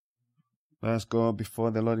Let us go before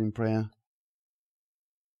the Lord in prayer.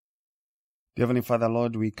 Dear Heavenly Father,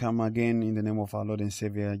 Lord, we come again in the name of our Lord and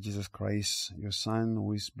Savior, Jesus Christ, your Son,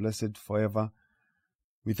 who is blessed forever.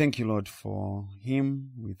 We thank you, Lord, for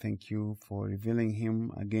him. We thank you for revealing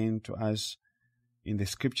him again to us in the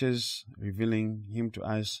scriptures, revealing him to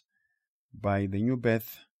us by the new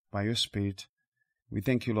birth, by your Spirit. We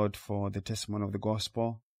thank you, Lord, for the testimony of the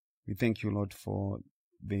gospel. We thank you, Lord, for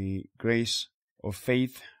the grace of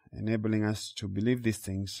faith, enabling us to believe these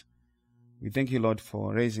things. We thank you, Lord,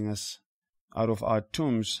 for raising us out of our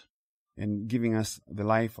tombs and giving us the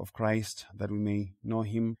life of Christ, that we may know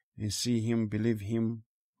him and see him, believe him,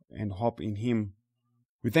 and hope in him.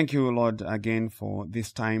 We thank you, Lord, again for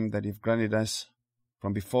this time that you've granted us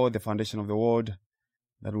from before the foundation of the world,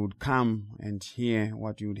 that we would come and hear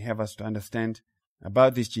what you would have us to understand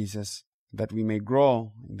about this Jesus, that we may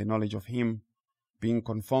grow in the knowledge of him, being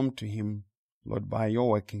conformed to him, Lord, by your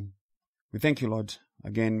working. We thank you, Lord.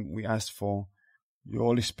 Again, we ask for your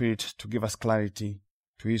Holy Spirit to give us clarity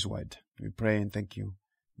to his word. We pray and thank you.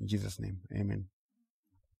 In Jesus' name, amen.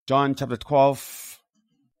 John chapter 12,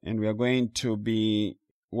 and we are going to be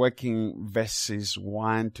working verses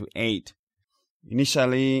 1 to 8.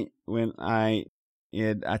 Initially, when I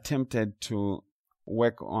had attempted to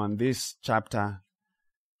work on this chapter,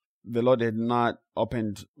 the Lord had not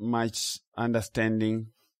opened much understanding,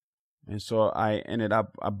 and so I ended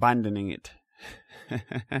up abandoning it.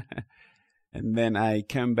 And then I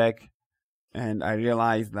came back and I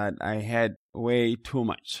realized that I had way too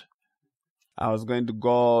much. I was going to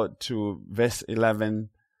go to verse 11,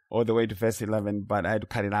 all the way to verse 11, but I had to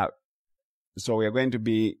cut it out. So we are going to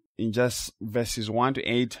be in just verses 1 to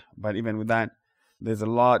 8, but even with that, there's a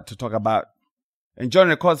lot to talk about. And John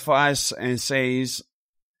records for us and says,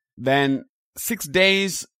 then 6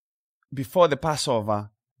 days before the Passover,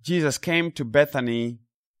 Jesus came to Bethany,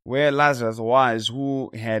 where Lazarus was, who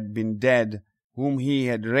had been dead, whom he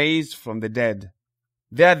had raised from the dead.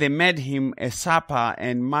 There they made him a supper,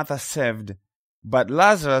 and Martha served, but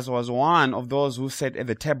Lazarus was one of those who sat at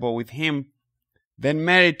the table with him. Then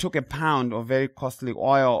Mary took a pound of very costly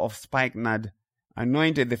oil of spikenard,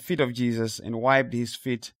 anointed the feet of Jesus, and wiped his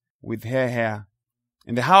feet with her hair.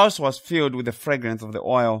 And the house was filled with the fragrance of the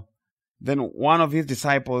oil. Then one of his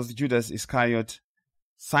disciples, Judas Iscariot,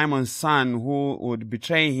 Simon's son, who would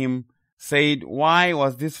betray him, said, why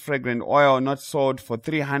was this fragrant oil not sold for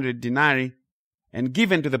 300 denarii and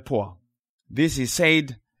given to the poor? This he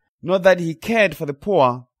said, not that he cared for the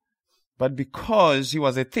poor, but because he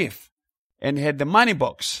was a thief and had the money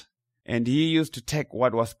box, and he used to take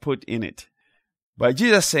what was put in it. But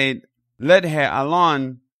Jesus said, let her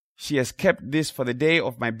alone. She has kept this for the day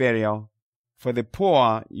of my burial. For the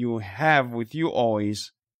poor you have with you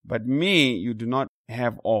always, but me you do not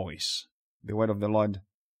have always. The word of the Lord.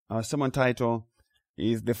 Our sermon title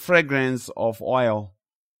is The Fragrance of Oil.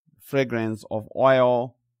 Fragrance of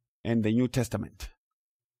oil and the New Testament.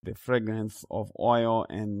 The fragrance of oil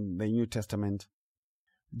and the New Testament.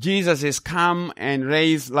 Jesus is come and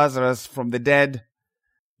raised Lazarus from the dead.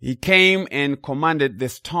 He came and commanded the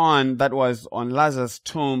stone that was on Lazarus'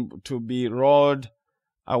 tomb to be rolled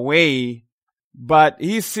away. But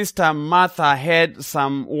his sister Martha had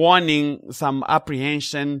some warning, some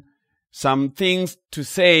apprehension, some things to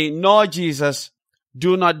say. No, Jesus,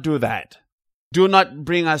 do not do that. Do not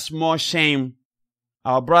bring us more shame.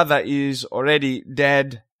 Our brother is already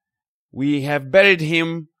dead. We have buried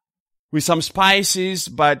him with some spices,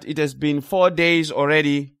 but it has been 4 days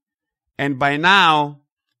already, and by now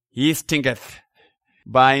he stinketh.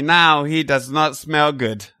 By now he does not smell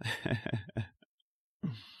good.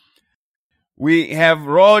 We have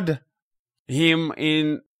rolled him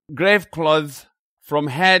in grave clothes from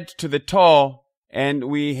head to the toe, and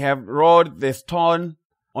we have rolled the stone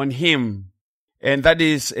on him. And that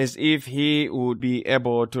is as if he would be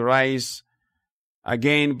able to rise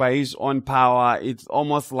again by his own power. It's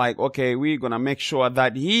almost like, okay, we're going to make sure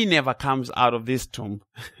that he never comes out of this tomb.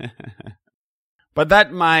 But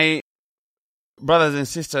that, my brothers and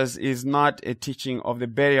sisters, is not a teaching of the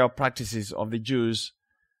burial practices of the Jews,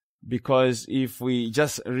 because if we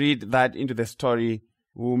just read that into the story,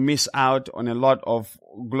 we'll miss out on a lot of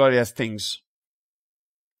glorious things.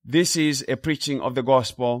 This is a preaching of the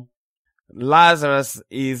gospel. Lazarus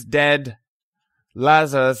is dead.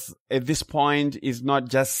 Lazarus at this point is not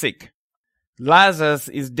just sick. Lazarus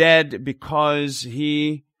is dead because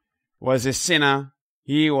he was a sinner.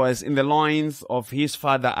 He was in the loins of his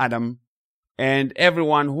father Adam. And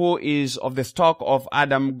everyone who is of the stock of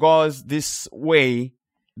Adam goes this way.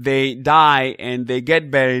 They die and they get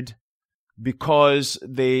buried because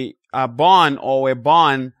they are born or were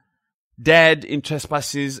born dead in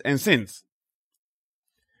trespasses and sins.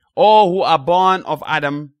 All who are born of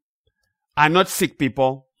Adam are not sick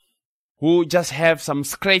people who just have some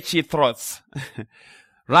scratchy throats,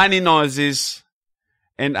 runny noses,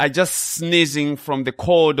 and are just sneezing from the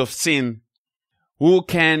cold of sin, who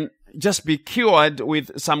can just be cured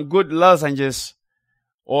with some good lozenges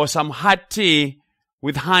or some hot tea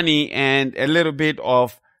with honey and a little bit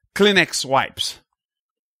of Kleenex wipes.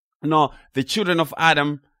 No, the children of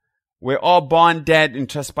Adam were all born dead in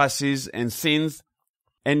trespasses and sins,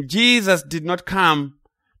 and Jesus did not come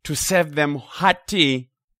to serve them hot tea.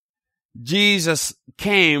 Jesus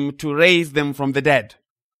came to raise them from the dead.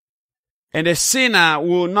 And a sinner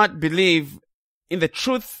will not believe in the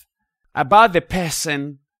truth about the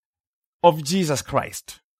person of Jesus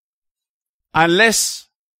Christ unless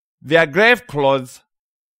their grave clothes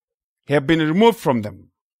have been removed from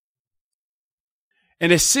them.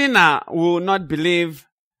 And a sinner will not believe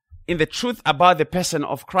in the truth about the person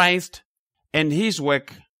of Christ and his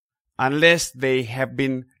work unless they have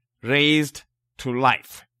been raised to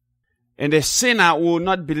life. And a sinner will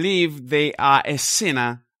not believe they are a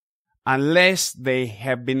sinner unless they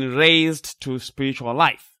have been raised to spiritual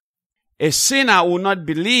life. A sinner will not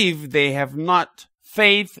believe they have not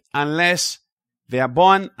faith unless they are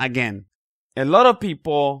born again. A lot of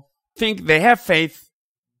people think they have faith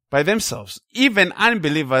by themselves. Even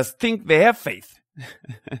unbelievers think they have faith.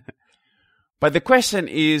 But the question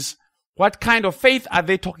is, what kind of faith are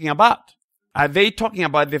they talking about? Are they talking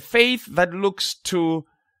about the faith that looks to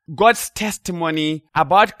God's testimony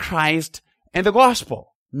about Christ and the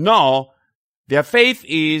gospel? No, their faith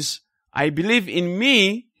is, I believe in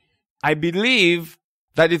me. I believe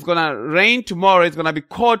that it's going to rain tomorrow. It's going to be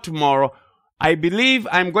cold tomorrow. I believe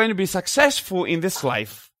I'm going to be successful in this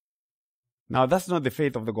life. Now, that's not the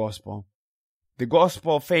faith of the gospel. The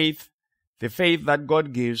gospel faith, the faith that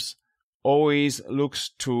God gives, always looks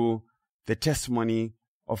to the testimony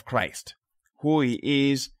of Christ, who he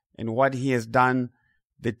is and what he has done.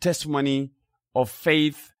 The testimony of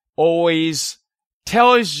faith always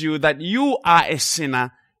tells you that you are a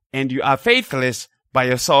sinner and you are faithless by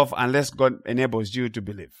yourself unless God enables you to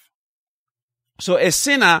believe. So a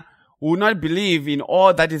sinner will not believe in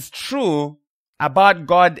all that is true about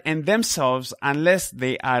God and themselves unless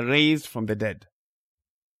they are raised from the dead.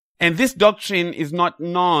 And this doctrine is not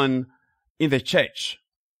known in the church.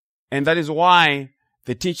 And that is why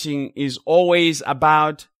the teaching is always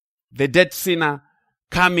about the dead sinner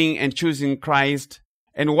coming and choosing Christ,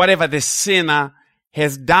 and whatever the sinner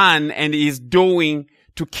has done and is doing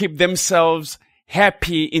to keep themselves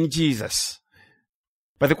happy in Jesus.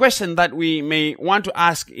 But the question that we may want to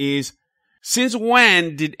ask is, since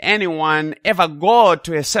when did anyone ever go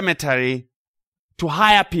to a cemetery to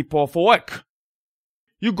hire people for work?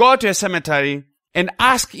 You go to a cemetery and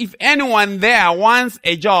ask if anyone there wants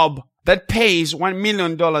a job that pays $1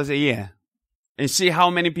 million a year, and see how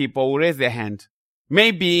many people will raise their hand.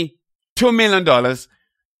 Maybe $2 million,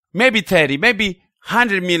 maybe 30, maybe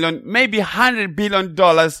 100 million, maybe $100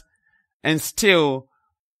 billion, and still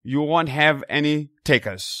you won't have any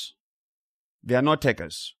takers. There are no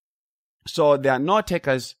takers. So there are no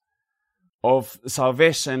takers of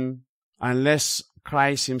salvation unless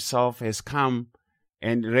Christ himself has come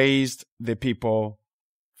and raised the people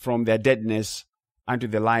from their deadness unto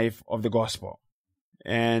the life of the gospel.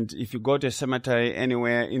 And if you go to a cemetery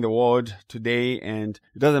anywhere in the world today, and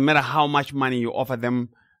it doesn't matter how much money you offer them,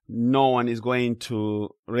 no one is going to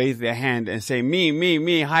raise their hand and say,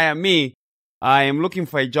 me, hire me. I am looking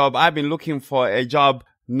for a job. I've been looking for a job.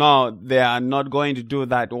 No, they are not going to do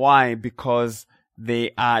that. Why? Because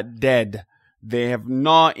they are dead. They have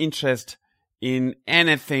no interest in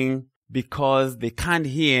anything because they can't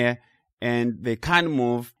hear and they can't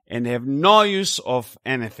move and have no use of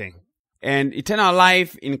anything. And eternal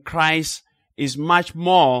life in Christ is much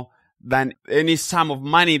more than any sum of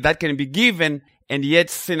money that can be given, and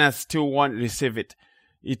yet sinners still won't receive it.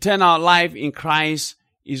 Eternal life in Christ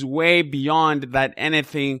is way beyond that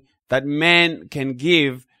anything that man can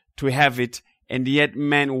give to have it, and yet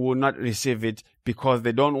men will not receive it because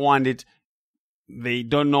they don't want it. They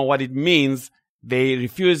don't know what it means. They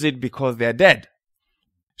refuse it because they are dead.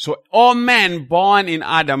 So all men born in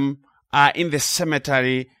Adam are in the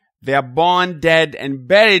cemetery. They are born dead and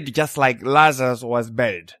buried just like Lazarus was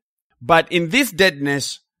buried. But in this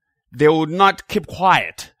deadness, they will not keep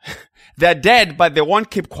quiet. They are dead, but they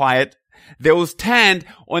won't keep quiet. They will stand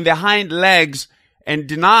on their hind legs and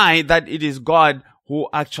deny that it is God who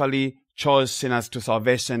actually chose sinners to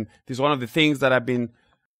salvation. This is one of the things that I've been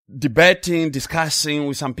discussing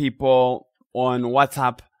with some people on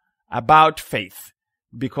WhatsApp about faith,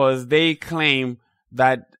 because they claim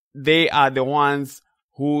that they are the ones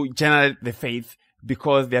who generate the faith.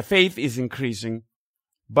 because their faith is increasing.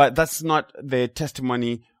 But that's not the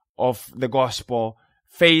testimony of the gospel.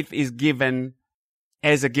 Faith is given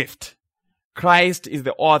as a gift. Christ is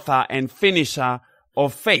the author and finisher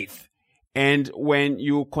of faith. And when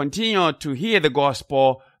you continue to hear the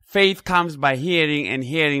gospel, faith comes by hearing, and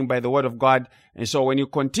hearing by the word of God. And so when you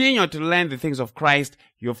continue to learn the things of Christ,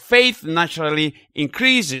 your faith naturally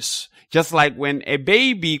increases. Just like when a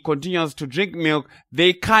baby continues to drink milk,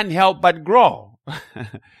 they can't help but grow.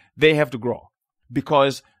 They have to grow,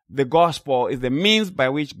 because the gospel is the means by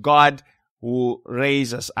which God will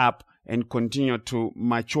raise us up and continue to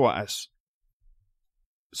mature us.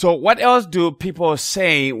 So what else do people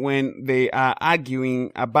say when they are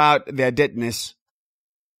arguing about their deadness?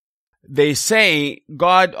 They say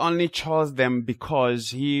God only chose them because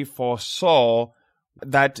he foresaw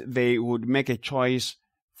that they would make a choice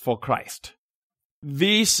for Christ.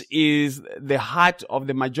 This is the heart of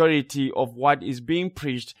the majority of what is being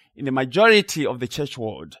preached in the majority of the church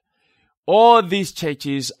world. All these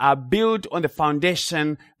churches are built on the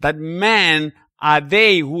foundation that men are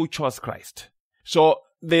they who chose Christ. So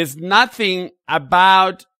there's nothing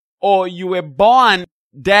about, you were born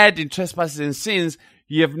dead in trespasses and sins.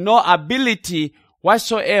 You have no ability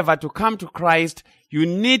whatsoever to come to Christ. You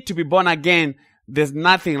need to be born again. There's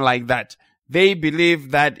nothing like that. They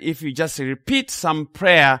believe that if you just repeat some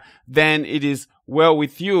prayer, then it is well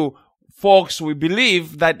with you. Folks, we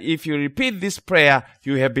believe that if you repeat this prayer,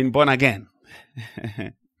 you have been born again.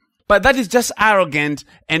 But that is just arrogant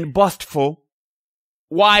and boastful.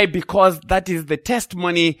 Why? Because that is the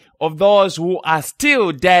testimony of those who are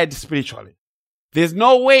still dead spiritually. There's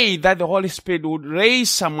no way that the Holy Spirit would raise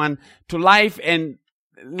someone to life and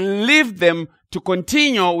leave them to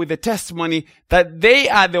continue with the testimony that they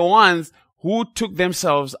are the ones who took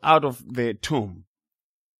themselves out of the tomb.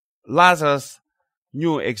 Lazarus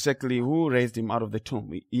knew exactly who raised him out of the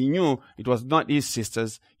tomb. He knew it was not his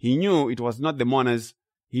sisters. He knew it was not the mourners.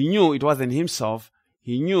 He knew it wasn't himself.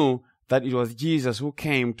 He knew that it was Jesus who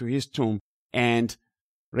came to his tomb and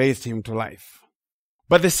raised him to life.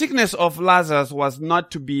 But the sickness of Lazarus was not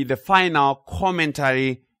to be the final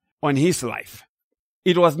commentary on his life.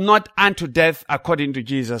 It was not unto death according to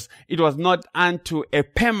Jesus. It was not unto a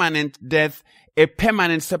permanent death, a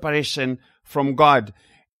permanent separation from God.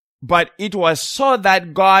 But it was so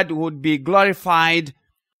that God would be glorified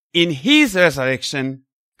in his resurrection,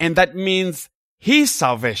 and that means his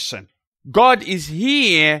salvation. God is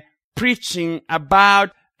here preaching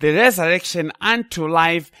about the resurrection unto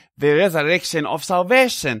life, the resurrection of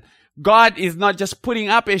salvation. God is not just putting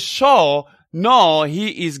up a show. No,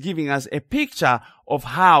 he is giving us a picture of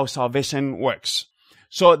how salvation works.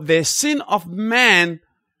 So the sin of man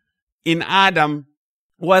in Adam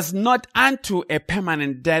was not unto a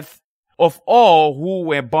permanent death of all who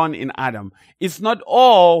were born in Adam. It's not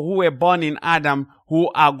all who were born in Adam who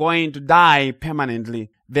are going to die permanently.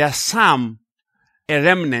 There are some, a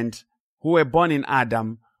remnant, who were born in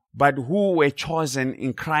Adam, but who were chosen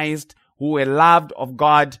in Christ, who were loved of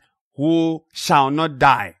God, who shall not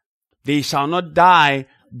die. They shall not die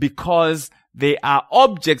because they are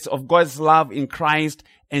objects of God's love in Christ,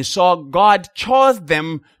 and so God chose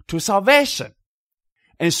them to salvation.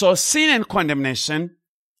 And so sin and condemnation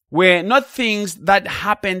were not things that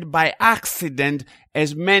happened by accident,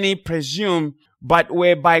 as many presume, but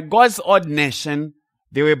were by God's ordination.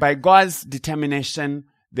 They were by God's determination.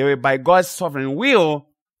 They were by God's sovereign will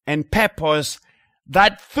and purpose,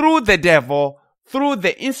 that through the devil, through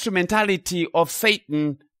the instrumentality of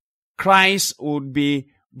Satan, Christ would be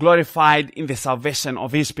glorified in the salvation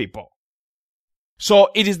of his people. So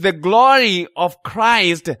it is the glory of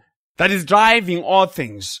Christ that is driving all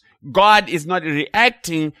things. God is not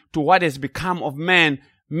reacting to what has become of man.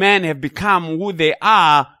 Men have become who they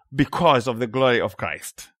are because of the glory of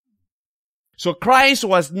Christ. So Christ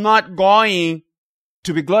was not going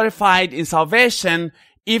to be glorified in salvation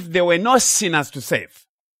if there were no sinners to save.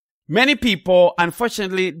 Many people,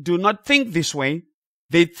 unfortunately, do not think this way.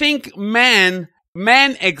 They think man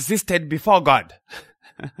existed before God.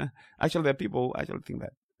 Actually, there are people who actually think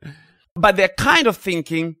that. But their kind of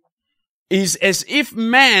thinking is as if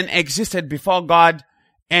man existed before God,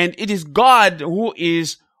 and it is God who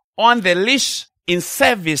is on the leash in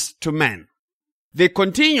service to man. They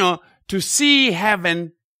continue to see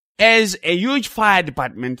heaven as a huge fire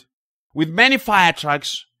department with many fire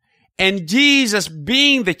trucks, and Jesus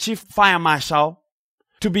being the chief fire marshal,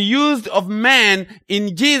 to be used of man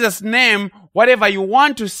in Jesus' name. Whatever you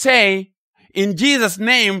want to say in Jesus'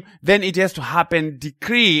 name, then it has to happen,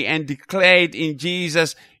 decree and declared in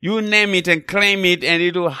Jesus. You name it and claim it, and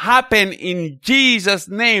it will happen in Jesus'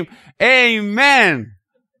 name. Amen.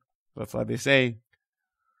 That's what they say.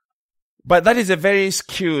 But that is a very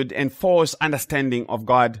skewed and false understanding of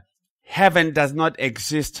God. Heaven does not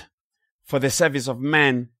exist for the service of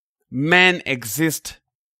man. Man exists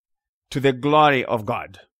to the glory of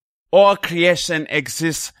God. All creation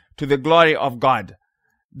exists to the glory of God.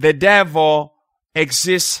 The devil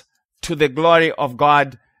exists to the glory of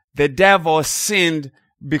God. The devil sinned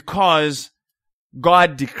because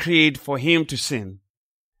God decreed for him to sin.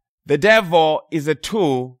 The devil is a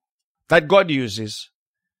tool that God uses.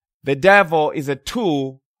 The devil is a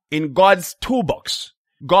tool in God's toolbox.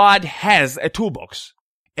 God has a toolbox.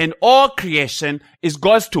 And all creation is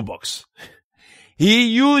God's toolbox. He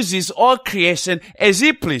uses all creation as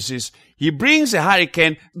he pleases. He brings a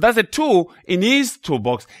hurricane, that's a tool in his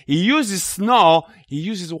toolbox. He uses snow, he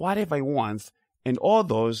uses whatever he wants. And all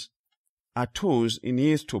those are tools in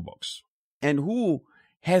his toolbox. And who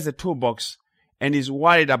has a toolbox and is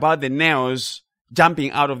worried about the nails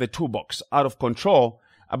jumping out of the toolbox, out of control,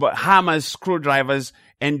 about hammers, screwdrivers,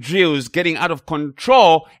 and drills getting out of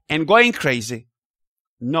control and going crazy?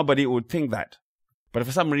 Nobody would think that. But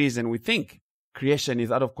for some reason, we think creation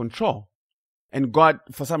is out of control. And God,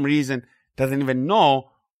 for some reason, doesn't even know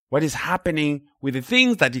what is happening with the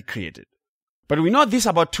things that he created. But we know this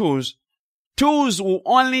about tools. Tools will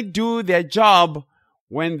only do their job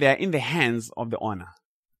when they are in the hands of the owner.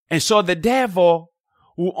 And so the devil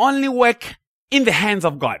will only work in the hands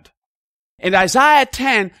of God. And Isaiah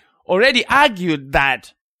 10 already argued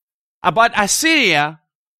that about Assyria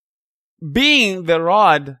being the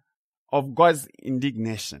rod of God's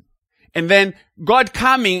indignation. And then God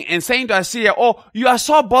coming and saying to Assyria, oh, you are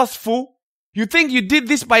so boastful. You think you did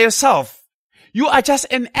this by yourself. You are just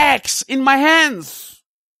an axe in my hands.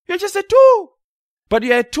 You're just a tool. But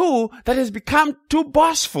you're a tool that has become too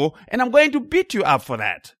boastful, and I'm going to beat you up for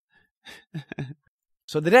that.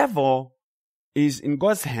 So the devil is in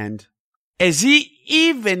God's hand, as he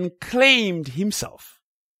even claimed himself.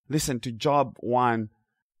 Listen to Job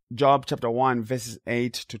chapter 1, verses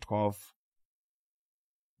 8 to 12.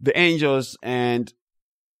 The angels and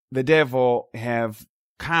the devil have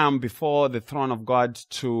come before the throne of God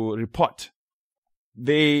to report.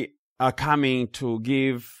 They are coming to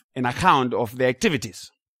give an account of their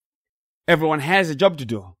activities. Everyone has a job to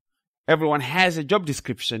do. Everyone has a job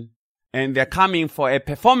description, and they're coming for a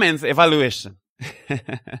performance evaluation.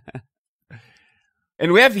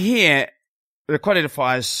 And we have here recorded for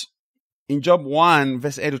us in Job 1,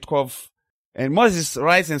 verse 8 to 12. And Moses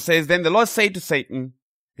writes and says, Then the Lord said to Satan,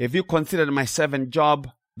 Have you considered my servant Job,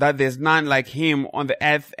 that there's none like him on the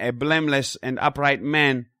earth, a blameless and upright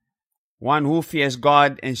man, one who fears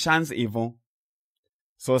God and shuns evil?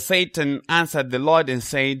 So Satan answered the Lord and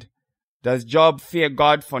said, Does Job fear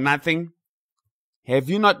God for nothing? Have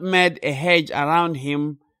you not made a hedge around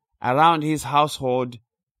him, around his household,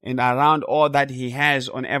 and around all that he has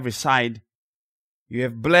on every side? You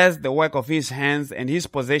have blessed the work of his hands, and his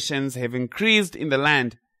possessions have increased in the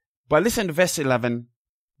land. But listen to verse 11.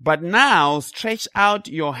 But now stretch out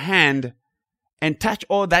your hand and touch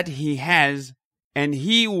all that he has, and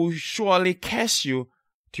he will surely curse you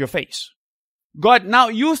to your face. God, now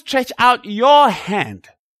you stretch out your hand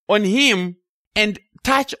on him and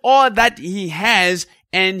touch all that he has,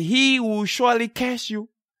 and he will surely curse you.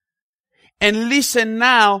 And listen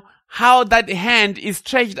now how that hand is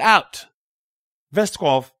stretched out. Verse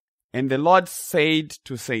 12, And the Lord said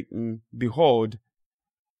to Satan, Behold,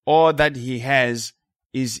 all that he has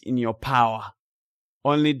is in your power.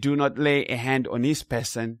 Only do not lay a hand on his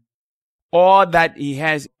person. All that he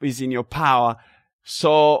has is in your power.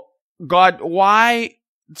 So, God, why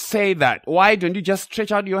say that? Why don't you just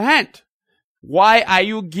stretch out your hand? Why are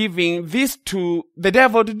you giving this to the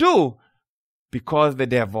devil to do? Because the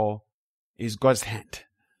devil is God's hand.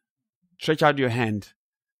 Stretch out your hand.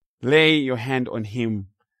 Lay your hand on him.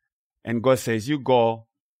 And God says, you go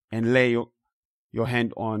and lay your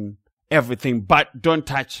hand on everything, but don't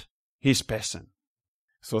touch his person.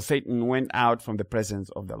 So Satan went out from the presence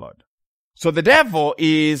of the Lord. So the devil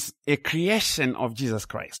is a creation of Jesus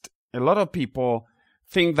Christ. A lot of people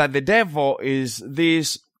think that the devil is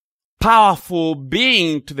this powerful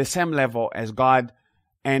being to the same level as God,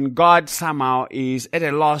 and God somehow is at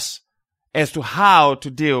a loss as to how to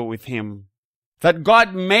deal with him. That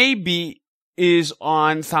God maybe is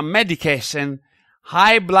on some medication,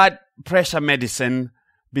 high blood pressure medicine,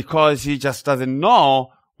 because he just doesn't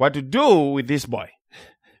know what to do with this boy.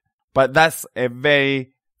 But that's a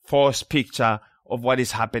very false picture of what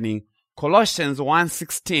is happening. Colossians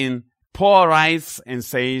 1:16, Paul writes and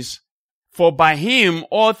says, For by him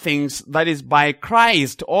all things, that is by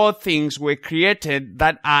Christ, all things were created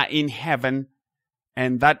that are in heaven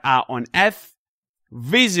and that are on earth,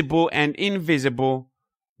 visible and invisible,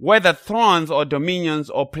 whether thrones or dominions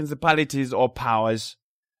or principalities or powers.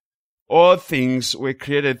 All things were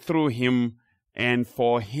created through him and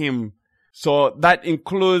for him. So that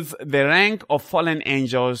includes the rank of fallen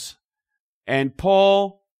angels. And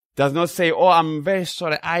Paul does not say, oh, I'm very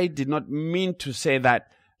sorry, I did not mean to say that.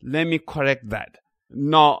 Let me correct that.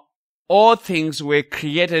 No, all things were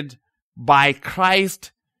created by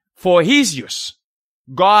Christ for his use.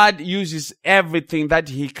 God uses everything that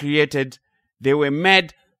he created. They were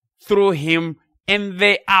made through him, and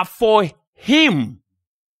they are for him.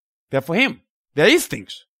 They're for him. They're his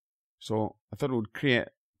things. So I thought we would clear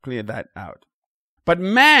that out. But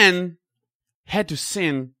man had to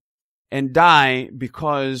sin and die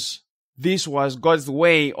because this was God's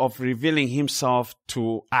way of revealing himself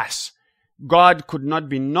to us. God could not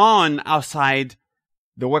be known outside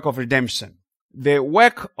the work of redemption. The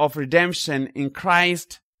work of redemption in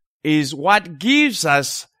Christ is what gives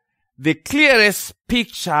us the clearest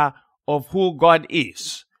picture of who God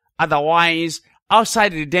is. Otherwise,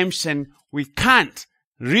 outside redemption, we can't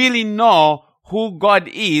really know who God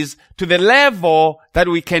is to the level that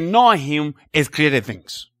we can know him as created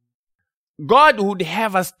things. God would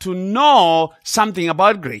have us to know something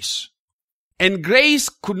about grace. And grace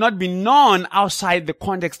could not be known outside the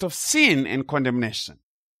context of sin and condemnation.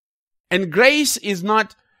 And grace is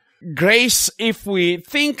not grace if we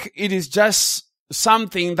think it is just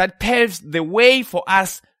something that paves the way for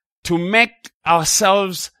us to make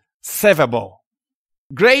ourselves savable.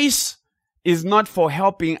 Grace is not for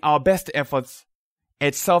helping our best efforts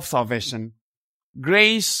at self-salvation.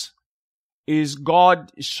 Grace is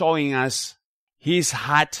God showing us his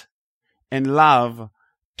heart and love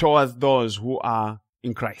towards those who are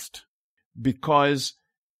in Christ. Because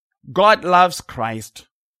God loves Christ,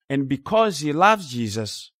 and because he loves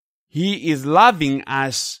Jesus, he is loving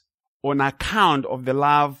us on account of the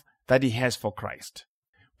love that he has for Christ.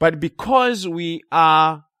 But because we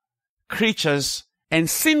are creatures and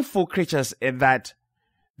sinful creatures at that,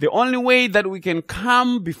 the only way that we can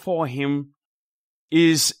come before him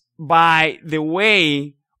is by the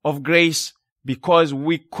way of grace, because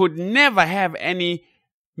we could never have any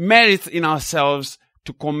merits in ourselves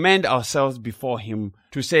to commend ourselves before him,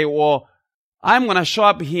 to say, well, I'm going to show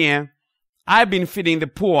up here, I've been feeding the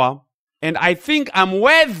poor, and I think I'm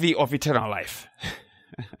worthy of eternal life.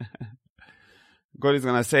 God is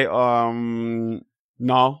going to say,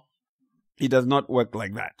 no, it does not work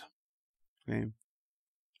like that. Okay?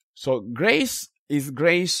 So grace is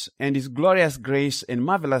grace, and is glorious grace and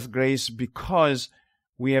marvelous grace because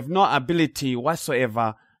we have no ability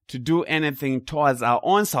whatsoever to do anything towards our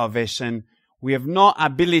own salvation. We have no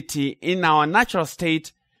ability in our natural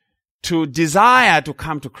state to desire to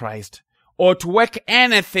come to Christ or to work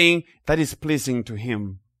anything that is pleasing to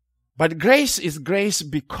him. But grace is grace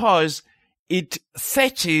because it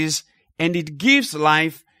searches and it gives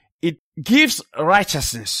life, it gives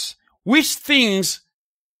righteousness, which things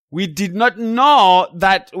we did not know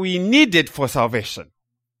that we needed for salvation.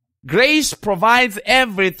 Grace provides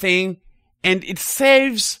everything and it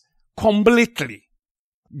saves completely.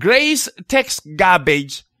 Grace takes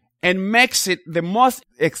garbage and makes it the most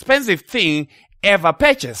expensive thing ever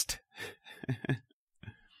purchased.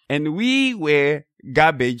 And we were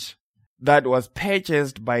garbage that was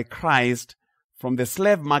purchased by Christ from the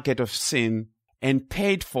slave market of sin and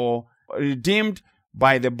paid for, redeemed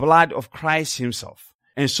by the blood of Christ himself.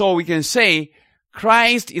 And so we can say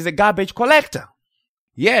Christ is a garbage collector.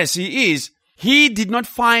 Yes, he is. He did not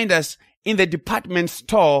find us in the department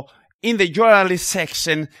store, in the jewelry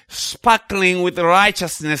section, sparkling with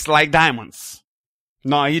righteousness like diamonds.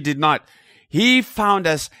 No, he did not. He found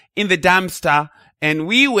us in the dumpster, and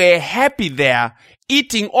we were happy there,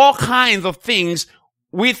 eating all kinds of things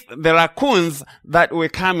with the raccoons that were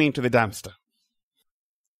coming to the dumpster.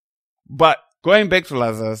 But going back to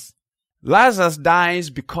Lazarus, Lazarus dies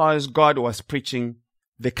because God was preaching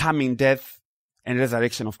the coming death and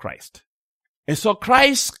resurrection of Christ. And so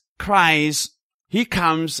Christ cries, he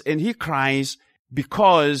comes and he cries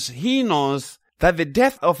because he knows that the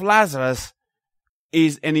death of Lazarus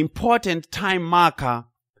is an important time marker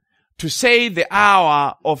to say the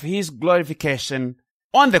hour of his glorification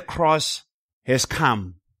on the cross has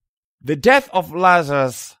come. The death of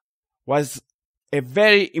Lazarus was a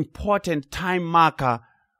very important time marker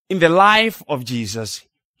in the life of Jesus.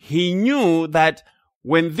 He knew that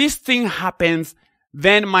when this thing happens,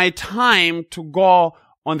 then my time to go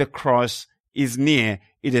on the cross is near.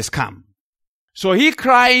 It has come. So he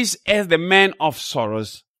cries as the man of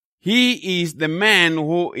sorrows. He is the man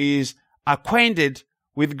who is acquainted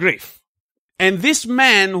with grief. And this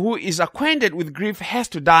man who is acquainted with grief has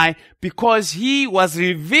to die because he was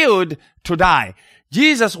revealed to die.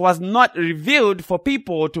 Jesus was not revealed for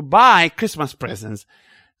people to buy Christmas presents.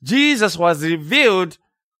 Jesus was revealed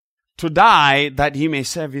to die that he may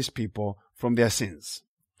save his people from their sins.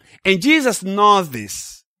 And Jesus knows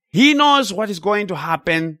this. He knows what is going to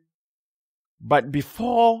happen. But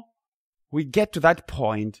before we get to that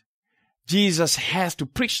point, Jesus has to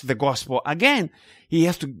preach the gospel again. He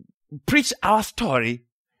has to preach our story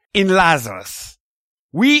in Lazarus.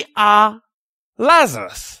 We are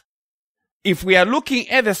Lazarus. If we are looking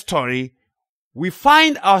at the story, we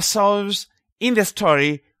find ourselves in the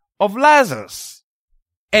story of Lazarus.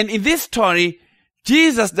 And in this story,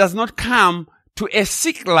 Jesus does not come to a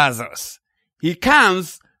sick Lazarus. He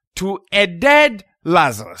comes to a dead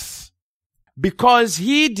Lazarus. Because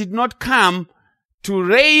he did not come to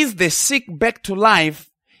raise the sick back to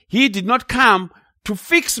life. He did not come to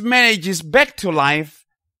fix marriages back to life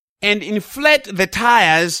and inflate the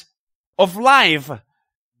tires of life,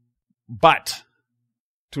 but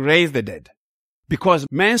to raise the dead. Because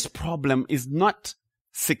man's problem is not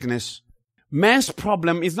sickness. Man's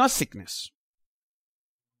problem is not sickness.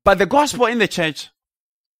 But the gospel in the church,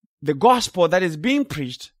 the gospel that is being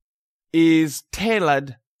preached, is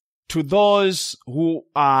tailored to those who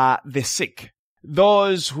are the sick,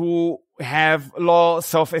 those who have low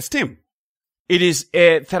self-esteem. It is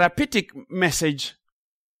a therapeutic message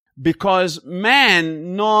because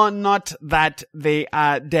men know not that they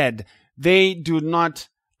are dead. They do not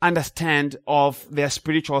understand of their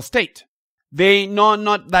spiritual state. They know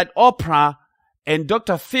not that Oprah and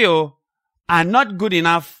Dr. Phil are not good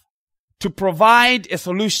enough to provide a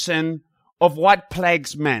solution of what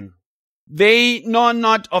plagues men. They know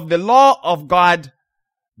not of the law of God,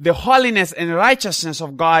 the holiness and righteousness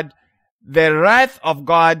of God, the wrath of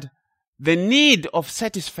God, the need of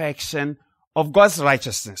satisfaction of God's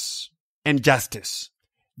righteousness and justice.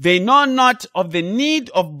 They know not of the need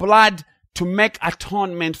of blood to make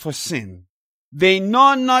atonement for sin. They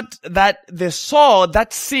know not that the soul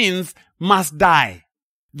that sins must die.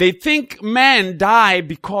 They think men die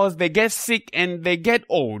because they get sick and they get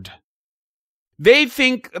old. They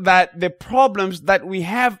think that the problems that we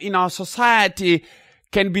have in our society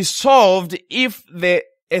can be solved if the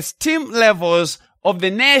esteem levels of the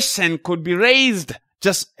nation could be raised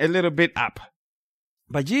just a little bit up.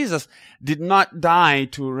 But Jesus did not die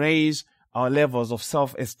to raise our levels of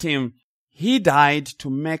self-esteem. He died to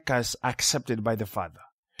make us accepted by the Father,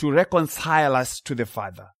 to reconcile us to the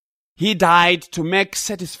Father. He died to make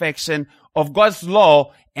satisfaction of God's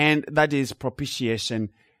law, and that is propitiation.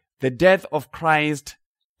 The death of Christ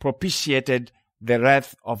propitiated the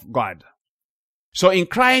wrath of God. So in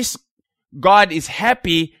Christ, God is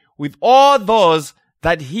happy with all those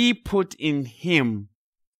that he put in him.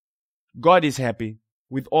 God is happy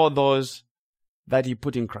with all those that he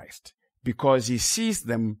put in Christ because he sees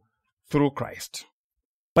them through Christ.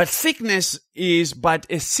 But sickness is but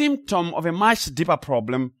a symptom of a much deeper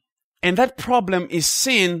problem, and that problem is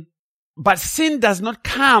sin. But sin does not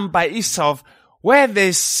come by itself. Where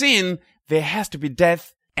there's sin, there has to be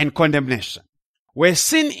death and condemnation. Where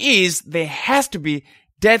sin is, there has to be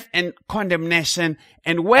death and condemnation.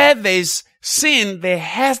 And where there's sin, there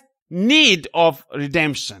has need of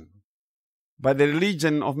redemption. But the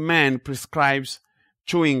religion of man prescribes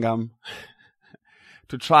chewing gum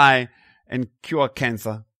to try and cure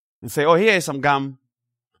cancer. And say, oh, here is some gum.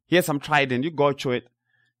 Here's some Trident. You go chew it.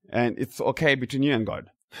 And it's okay between you and God.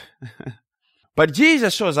 But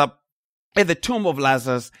Jesus shows up at the tomb of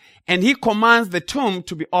Lazarus, and he commands the tomb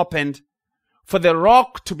to be opened, for the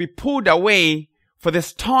rock to be pulled away, for the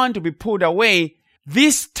stone to be pulled away,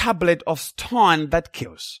 this tablet of stone that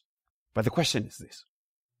kills. But the question is this: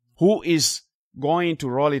 who is going to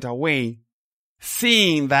roll it away,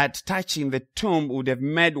 seeing that touching the tomb would have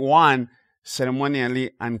made one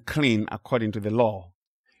ceremonially unclean according to the law?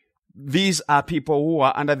 These are people who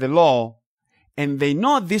are under the law, and they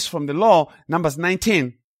know this from the law. Numbers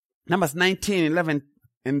 19, 11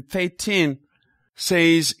 and 13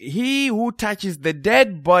 says, he who touches the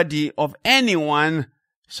dead body of anyone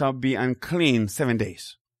shall be unclean 7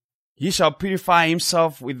 days. He shall purify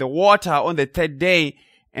himself with the water on the third day,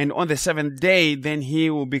 and on the seventh day then he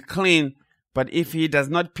will be clean. But if he does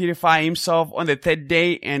not purify himself on the third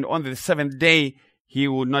day and on the seventh day, he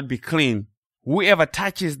will not be clean. Whoever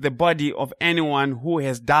touches the body of anyone who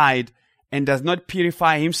has died and does not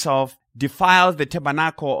purify himself defiles the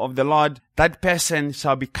tabernacle of the Lord. That person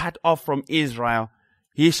shall be cut off from Israel.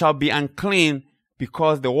 He shall be unclean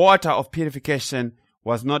because the water of purification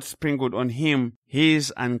was not sprinkled on him.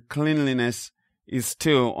 His uncleanliness is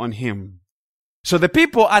still on him. So the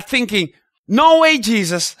people are thinking, no way,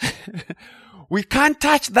 Jesus. We can't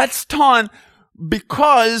touch that stone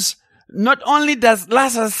because not only does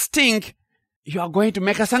Lazarus stink, you are going to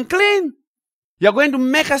make us unclean. You're going to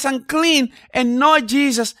make us unclean. And no,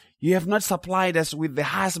 Jesus, you have not supplied us with the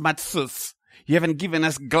hazmat suits. You haven't given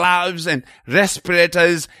us gloves and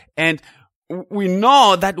respirators. And we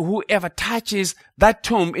know that whoever touches that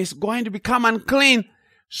tomb is going to become unclean.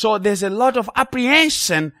 So there's a lot of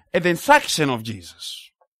apprehension at the instruction of Jesus.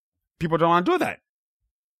 People don't want to do that.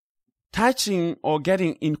 Touching or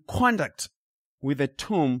getting in contact with a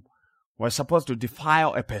tomb was supposed to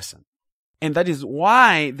defile a person. And that is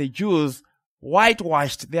why the Jews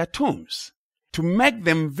whitewashed their tombs, to make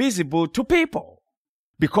them visible to people.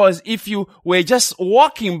 Because if you were just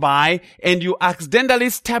walking by and you accidentally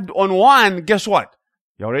stepped on one, guess what?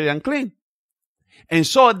 You're already unclean. And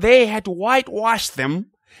so they had to whitewash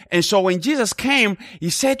them. And so when Jesus came,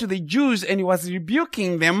 he said to the Jews, and he was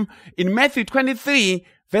rebuking them in Matthew 23,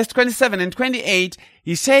 verse 27 and 28,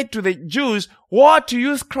 he said to the Jews, "Woe to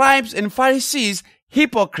you, scribes and Pharisees,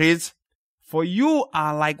 hypocrites, for you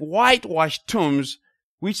are like whitewashed tombs,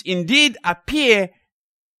 which indeed appear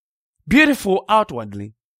beautiful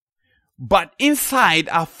outwardly, but inside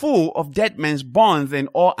are full of dead men's bones and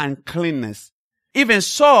all uncleanness. Even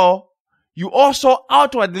so, you also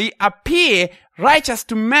outwardly appear righteous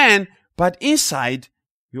to men, but inside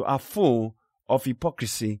you are full of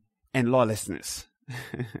hypocrisy and lawlessness."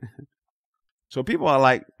 So people are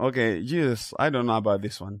like, okay, Jesus, I don't know about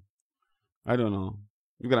this one. I don't know.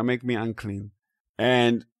 You're going to make me unclean.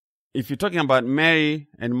 And if you're talking about Mary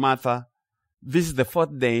and Martha, this is the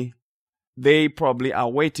fourth day. They probably are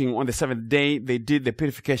waiting on the seventh day. They did the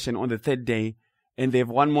purification on the third day, and they have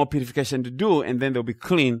one more purification to do, and then they'll be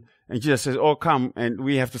clean. And Jesus says, "Oh, come, and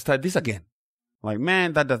we have to start this again." Like,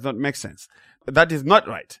 man, that does not make sense. That is not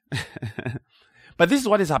right. But this is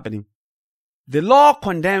what is happening. The law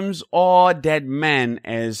condemns all dead men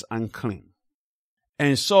as unclean.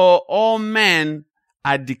 And so all men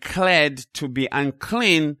are declared to be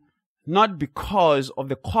unclean, not because of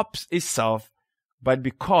the corpse itself, but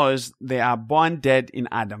because they are born dead in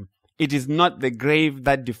Adam. It is not the grave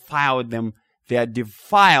that defiled them. They are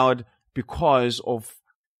defiled because of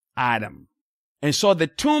Adam. And so the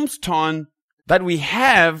tombstone that we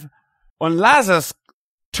have on Lazarus'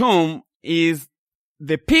 tomb is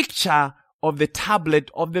the picture of the tablet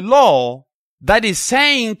of the law that is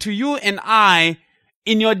saying to you and I,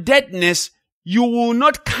 in your deadness, you will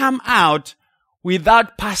not come out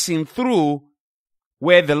without passing through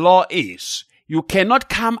where the law is. You cannot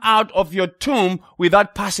come out of your tomb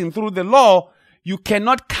without passing through the law. You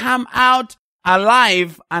cannot come out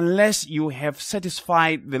alive unless you have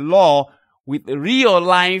satisfied the law with real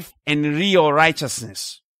life and real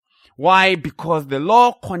righteousness. Why? Because the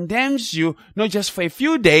law condemns you not just for a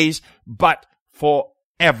few days, but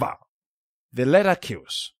forever. The letter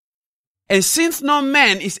kills. And since no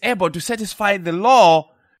man is able to satisfy the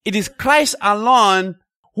law, it is Christ alone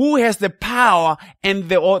who has the power and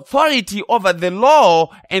the authority over the law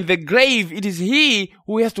and the grave. It is he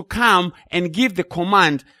who has to come and give the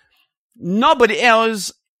command. Nobody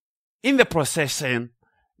else in the procession,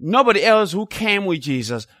 nobody else who came with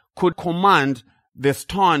Jesus could command the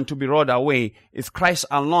stone to be rolled away. It's Christ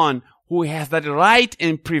alone who has that right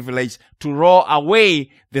and privilege to roll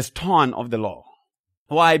away the stone of the law.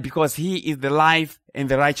 Why? Because he is the life and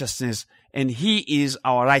the righteousness, and he is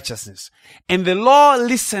our righteousness. And the law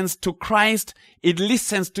listens to Christ. It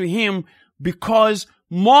listens to him because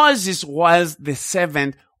Moses was the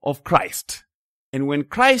servant of Christ. And when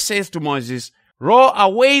Christ says to Moses, "Roll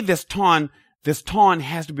away the stone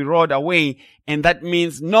has to be rolled away." And that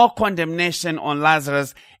means no condemnation on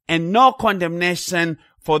Lazarus and no condemnation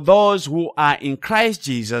for those who are in Christ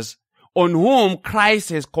Jesus, on whom Christ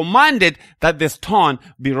has commanded that the stone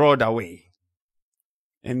be rolled away.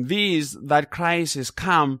 And these that Christ has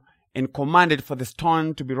come and commanded for the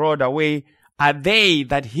stone to be rolled away are they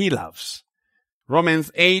that he loves.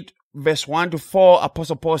 Romans 8 verse 1 to 4,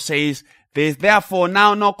 Apostle Paul says, "There is therefore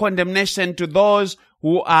now no condemnation to those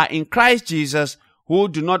who are in Christ Jesus, who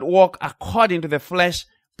do not walk according to the flesh,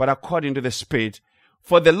 but according to the Spirit.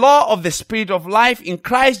 For the law of the Spirit of life in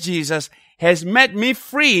Christ Jesus has made me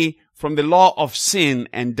free from the law of sin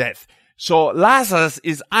and death." So Lazarus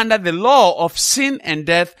is under the law of sin and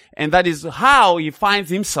death, and that is how he finds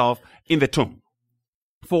himself in the tomb.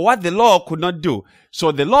 For what the law could not do.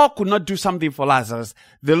 So the law could not do something for Lazarus.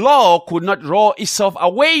 The law could not roll itself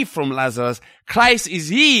away from Lazarus. Christ is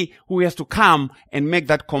he who has to come and make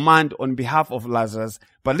that command on behalf of Lazarus.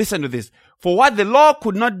 But listen to this. For what the law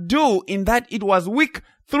could not do, in that it was weak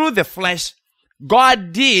through the flesh,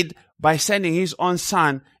 God did by sending his own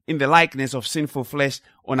son in the likeness of sinful flesh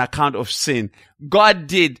on account of sin. God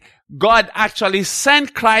did. God actually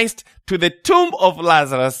sent Christ to the tomb of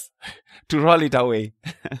Lazarus to roll it away.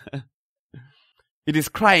 It is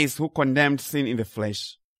Christ who condemned sin in the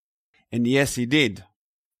flesh. And yes, he did.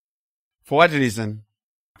 For what reason?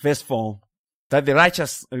 Verse 4, that the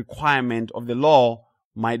righteous requirement of the law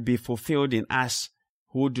might be fulfilled in us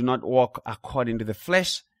who do not walk according to the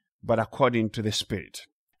flesh, but according to the Spirit.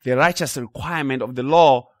 The righteous requirement of the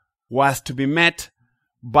law was to be met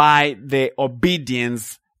by the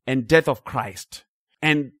obedience and death of Christ.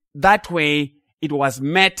 And that way it was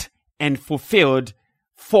met and fulfilled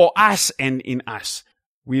for us and in us.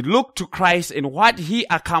 We look to Christ and what he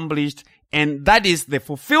accomplished, and that is the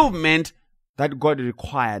fulfillment that God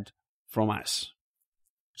required from us.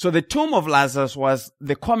 So the tomb of Lazarus was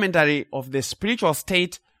the commentary of the spiritual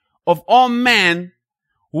state of all men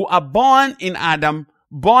who are born in Adam,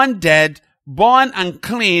 born dead, born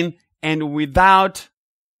unclean, and without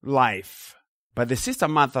life. But the sister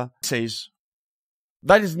Martha says,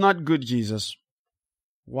 that is not good, Jesus.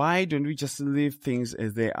 Why don't we just leave things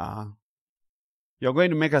as they are? You're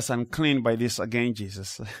going to make us unclean by this again,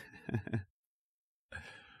 Jesus.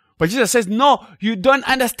 But Jesus says, no, you don't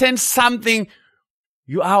understand something.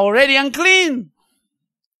 You are already unclean.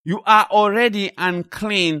 You are already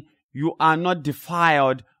unclean. You are not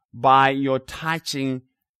defiled by your touching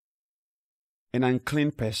an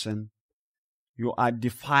unclean person. You are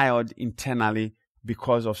defiled internally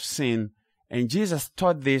because of sin. And Jesus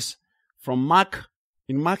taught this from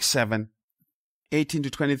in Mark 7, 18 to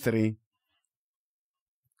 23.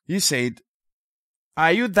 He said,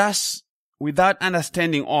 are you thus without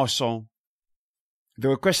understanding also? There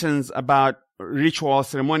were questions about ritual,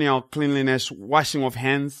 ceremonial cleanliness, washing of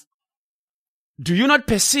hands. Do you not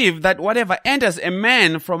perceive that whatever enters a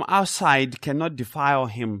man from outside cannot defile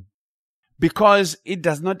him, because it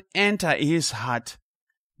does not enter his heart,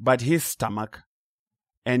 but his stomach,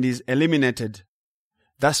 and is eliminated,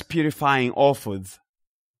 thus purifying all foods?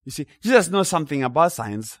 You see, Jesus knows something about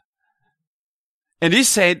science. And he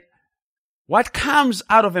said, what comes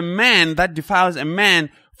out of a man that defiles a man?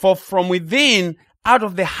 For from within, out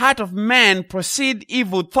of the heart of man, proceed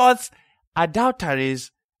evil thoughts,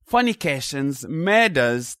 adulteries, fornications,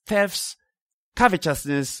 murders, thefts,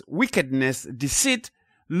 covetousness, wickedness, deceit,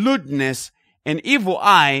 lewdness, an evil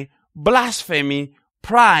eye, blasphemy,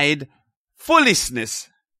 pride, foolishness.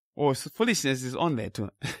 Oh, so foolishness is on there too.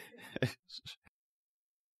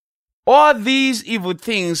 All these evil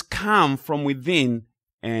things come from within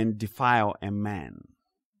and defile a man.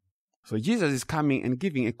 So Jesus is coming and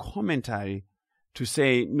giving a commentary to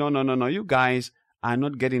say, no, you guys are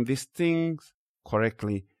not getting these things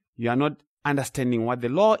correctly. You are not understanding what the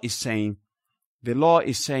law is saying. The law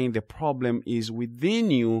is saying the problem is within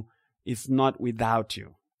you, it's not without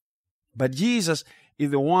you. But Jesus is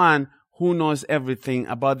the one who knows everything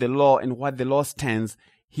about the law and what the law stands.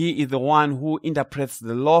 He is the one who interprets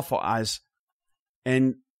the law for us.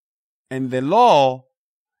 And the law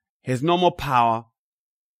has no more power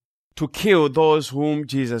to kill those whom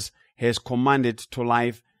Jesus has commanded to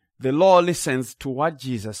life. The law listens to what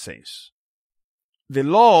Jesus says. The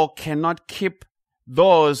law cannot keep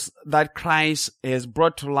those that Christ has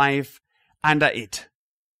brought to life under it.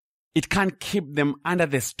 It can't keep them under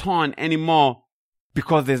the stone anymore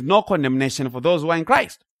because there's no condemnation for those who are in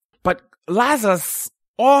Christ. But Lazarus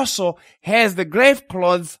also has the grave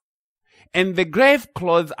clothes, and the grave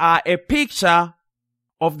clothes are a picture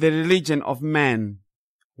of the religion of men.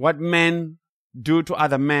 What men do to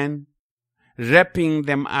other men, wrapping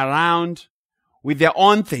them around with their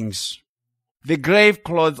own things. The grave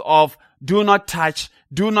clothes of do not touch,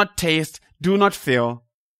 do not taste, do not feel.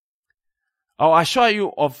 I'll assure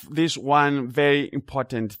you of this one very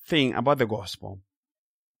important thing about the gospel.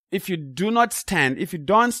 If you don't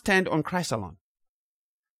stand on Christ alone,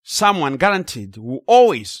 someone guaranteed will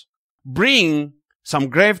always bring some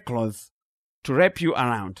grave clothes to wrap you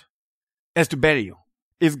around as to bury you.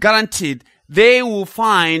 It's guaranteed they will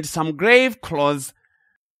find some grave clothes.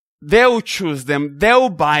 They will choose them. They will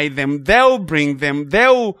buy them. They will bring them. They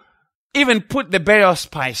will even put the burial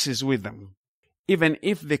spices with them. Even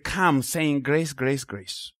if they come saying grace, grace,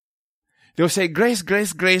 grace. They'll say grace,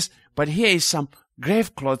 grace, grace, but here is some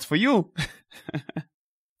grave clothes for you.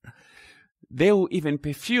 They will even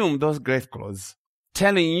perfume those grave clothes,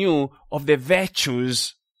 telling you of the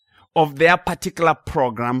virtues of their particular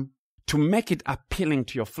program to make it appealing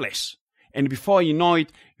to your flesh. And before you know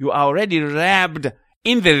it, you are already wrapped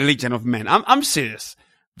in the religion of men. I'm serious.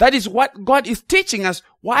 That is what God is teaching us.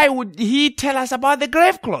 Why would he tell us about the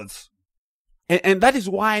grave clothes? And that is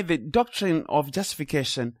why the doctrine of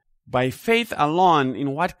justification by faith alone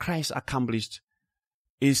in what Christ accomplished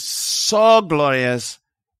is so glorious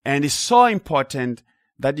And it's so important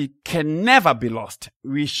that it can never be lost.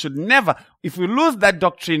 We should never, if we lose that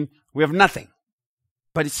doctrine, we have nothing.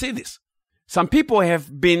 But you see this. Some people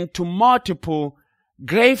have been to multiple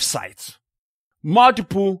grave sites,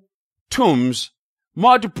 multiple tombs,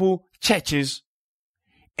 multiple churches,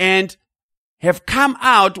 and have come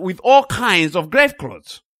out with all kinds of grave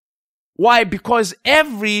clothes. Why? Because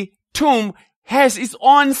every tomb has its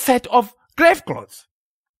own set of grave clothes.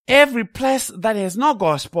 Every place that has no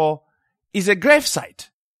gospel is a grave site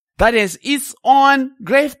that has its own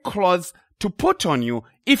grave clothes to put on you.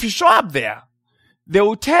 If you show up there, they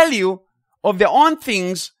will tell you of their own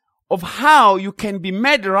things, of how you can be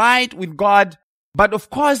made right with God. But of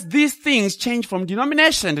course, these things change from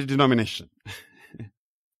denomination to denomination.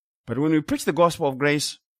 But when we preach the gospel of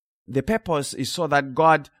grace, the purpose is so that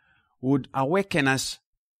God would awaken us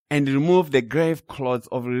and remove the grave clothes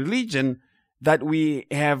of religion that we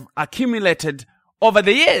have accumulated over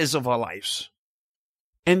the years of our lives.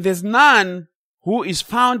 And there's none who is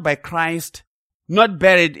found by Christ not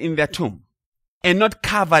buried in their tomb and not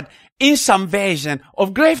covered in some version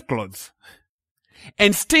of grave clothes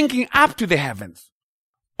and stinking up to the heavens.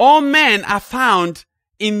 All men are found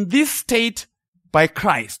in this state by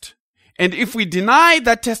Christ. And if we deny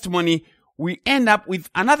that testimony, we end up with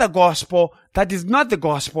another gospel that is not the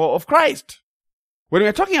gospel of Christ. When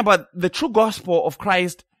we're talking about the true gospel of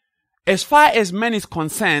Christ, as far as man is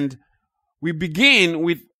concerned, we begin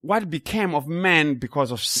with what became of man because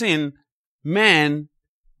of sin. Man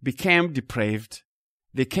became depraved.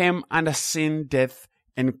 They came under sin, death,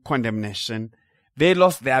 and condemnation. They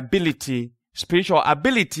lost their ability, spiritual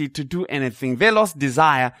ability to do anything. They lost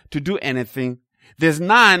desire to do anything. There's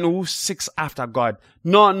none who seeks after God.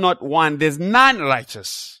 No, not one. There's none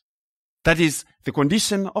righteous. That is the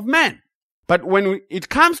condition of man. But when it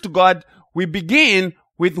comes to God, we begin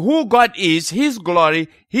with who God is, His glory,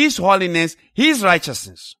 His holiness, His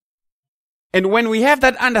righteousness. And when we have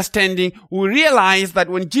that understanding, we realize that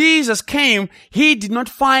when Jesus came, He did not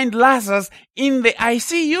find Lazarus in the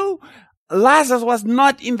ICU. Lazarus was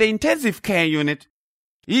not in the intensive care unit.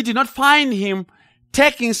 He did not find him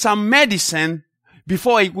taking some medicine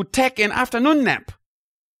before he could take an afternoon nap.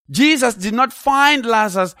 Jesus did not find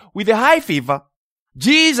Lazarus with a high fever.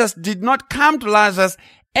 Jesus did not come to Lazarus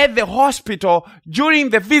at the hospital during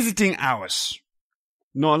the visiting hours.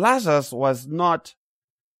 No, Lazarus was not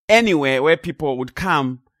anywhere where people would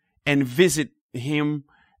come and visit him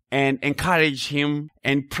and encourage him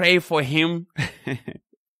and pray for him.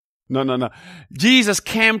 No. Jesus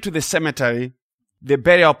came to the cemetery, the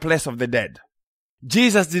burial place of the dead.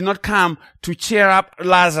 Jesus did not come to cheer up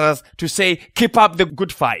Lazarus to say, keep up the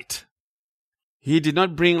good fight. He did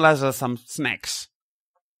not bring Lazarus some snacks.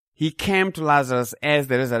 He came to Lazarus as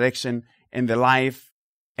the resurrection and the life,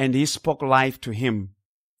 and He spoke life to him.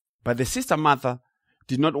 But the sister Martha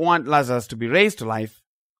did not want Lazarus to be raised to life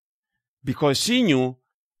because she knew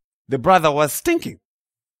the brother was stinking.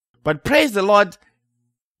 But praise the Lord,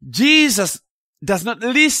 Jesus does not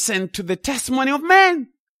listen to the testimony of man.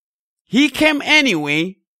 He came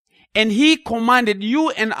anyway, and He commanded you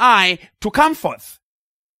and I to come forth.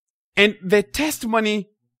 And the testimony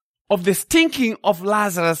of the stinking of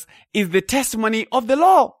Lazarus is the testimony of the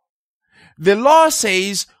law. The law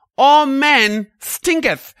says, all men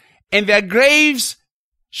stinketh, and their graves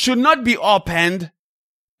should not be opened.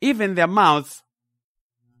 Even their mouths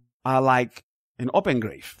are like an open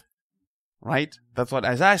grave. Right? That's what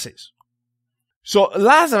Isaiah says. So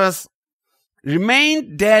Lazarus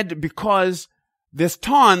remained dead because the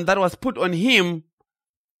stone that was put on him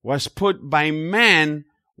was put by man,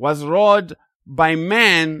 was rolled by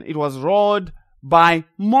man. It was rolled by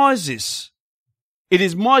Moses. It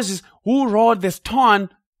is Moses who rolled the stone,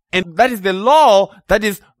 and that is the law that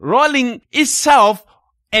is rolling itself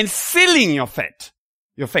and sealing your fate.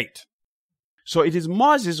 So it is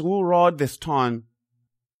Moses who rolled the stone,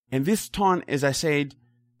 and this stone, as I said,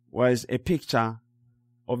 was a picture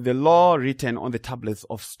of the law written on the tablets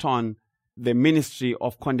of stone, the ministry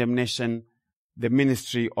of condemnation, the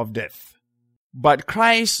ministry of death. But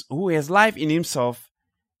Christ, who has life in Himself,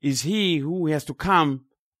 is He who has to come,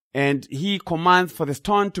 and He commands for the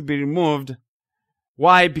stone to be removed.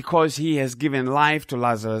 Why? Because He has given life to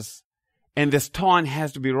Lazarus, and the stone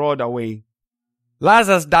has to be rolled away.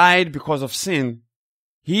 Lazarus died because of sin.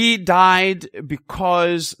 He died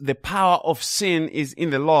because the power of sin is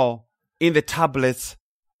in the law, in the tablets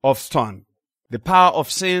of stone. The power of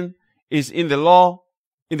sin is in the law,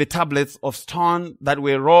 in the tablets of stone that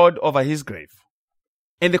were rolled over his grave.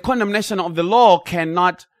 And the condemnation of the law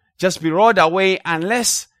cannot just be rolled away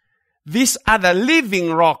unless this other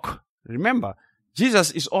living rock, remember,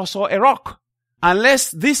 Jesus is also a rock.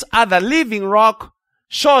 unless this other living rock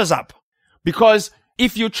shows up. Because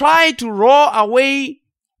if you try to roll away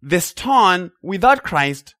the stone without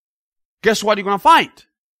Christ, guess what you're going to find?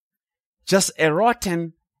 Just a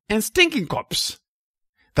rotten and stinking corpse.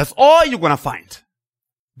 That's all you're going to find.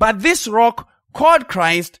 But this rock called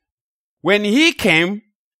Christ, when he came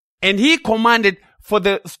and he commanded for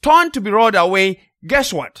the stone to be rolled away,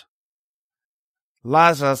 guess what?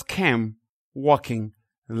 Lazarus came walking.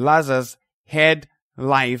 Lazarus had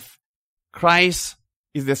life. Christ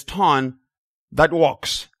is the stone that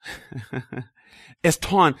walks. A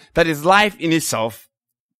stone that is life in itself.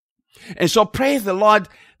 And so praise the Lord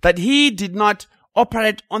that he did not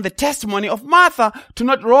operate on the testimony of Martha to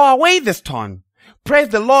not roll away the stone. Praise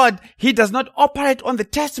the Lord, he does not operate on the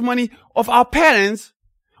testimony of our parents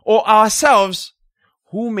or ourselves,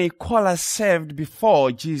 who may call us saved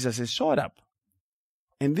before Jesus has showed up.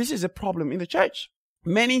 And this is a problem in the church.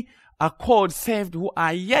 Many are called saved who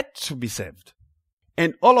are yet to be saved.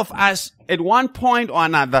 And all of us, at one point or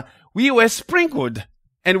another, we were sprinkled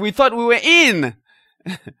and we thought we were in.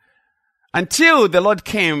 Until the Lord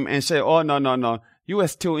came and said, oh, no. You were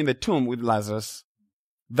still in the tomb with Lazarus.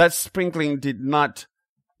 That sprinkling did not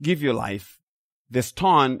give you life. The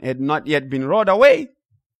stone had not yet been rolled away.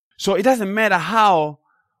 So it doesn't matter how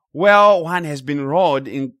well one has been rolled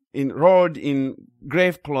in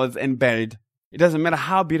grave clothes and buried. It doesn't matter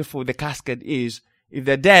how beautiful the casket is. If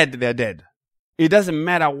they're dead, they're dead. It doesn't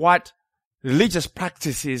matter what religious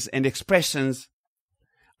practices and expressions.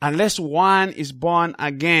 Unless one is born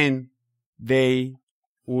again, they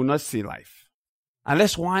will not see life.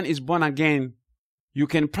 Unless one is born again, you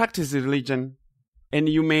can practice the religion and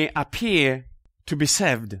you may appear to be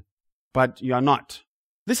saved, but you are not.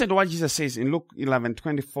 Listen to what Jesus says in Luke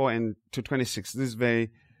 11:24 and to 26. This is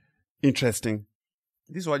very interesting.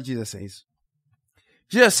 This is what Jesus says.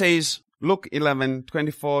 Jesus says, Luke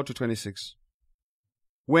 11:24 to 26.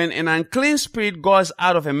 When an unclean spirit goes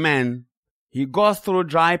out of a man, he goes through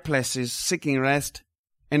dry places seeking rest,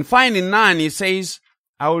 and finding none, he says,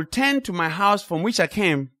 I will return to my house from which I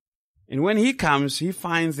came. And when he comes, he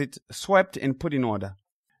finds it swept and put in order.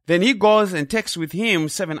 Then he goes and takes with him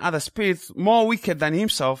 7 other spirits more wicked than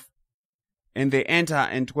himself, and they enter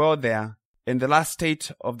and dwell there, and the last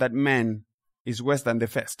state of that man is worse than the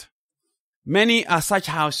first. Many are such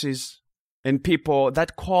houses and people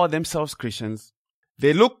that call themselves Christians.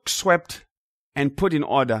 They look swept and put in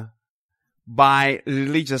order by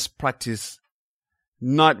religious practice,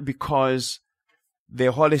 not because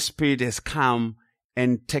the Holy Spirit has come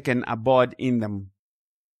and taken abode in them,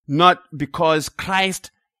 not because Christ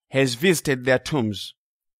has visited their tombs.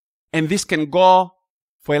 And this can go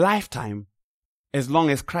for a lifetime as long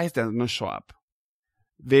as Christ does not show up.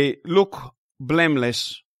 They look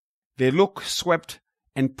blameless, they look swept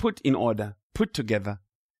and put in order, put together,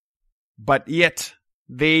 but yet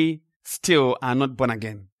they still are not born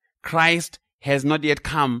again. Christ has not yet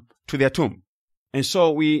come to their tomb. And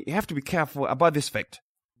so we have to be careful about this fact.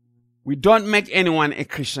 We don't make anyone a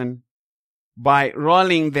Christian by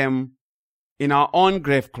rolling them in our own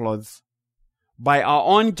grave clothes, by our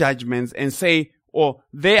own judgments, and say, oh,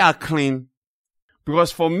 they are clean.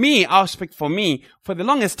 Because for me, I'll speak for me, for the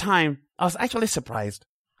longest time, I was actually surprised.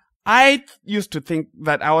 I used to think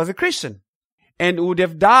that I was a Christian and would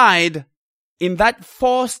have died in that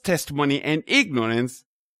false testimony and ignorance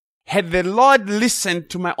had the Lord listened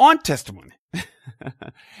to my own testimony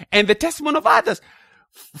and the testimony of others.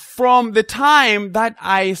 From the time that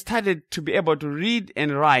I started to be able to read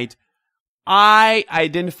and write, I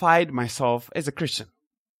identified myself as a Christian.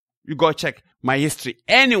 You go check my history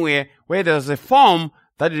anywhere where there's a form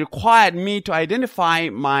that required me to identify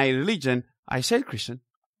my religion. I said Christian,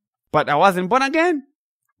 but I wasn't born again.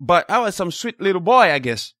 But I was some sweet little boy, I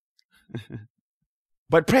guess.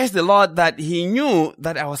 But praise the Lord that he knew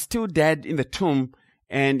that I was still dead in the tomb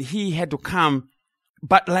and he had to come.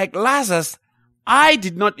 But like Lazarus, I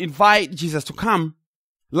did not invite Jesus to come.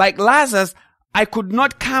 Like Lazarus, I could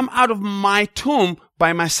not come out of my tomb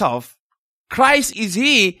by myself. Christ is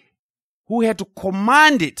he who had to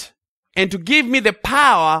command it and to give me the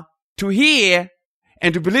power to hear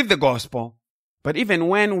and to believe the gospel. But even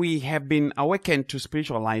when we have been awakened to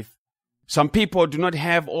spiritual life, some people do not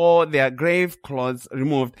have all their grave clothes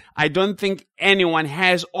removed. I don't think anyone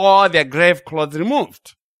has all their grave clothes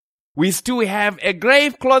removed. We still have a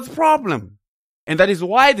grave clothes problem. And that is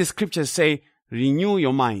why the scriptures say, renew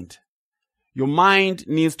your mind. Your mind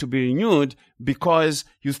needs to be renewed because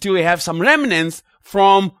you still have some remnants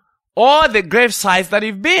from all the grave sites that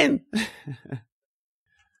you've been.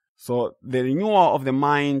 So the renewal of the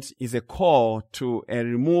mind is a call to a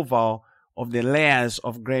removal of the layers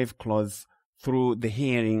of grave clothes through the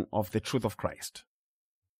hearing of the truth of Christ.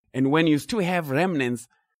 And when you still have remnants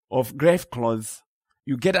of grave clothes,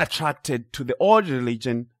 you get attracted to the old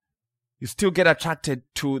religion. You still get attracted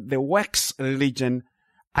to the works religion,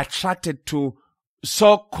 attracted to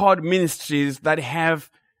so-called ministries that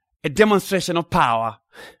have a demonstration of power.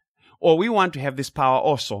 Or we want to have this power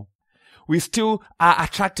also. We still are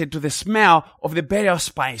attracted to the smell of the burial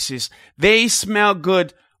spices. They smell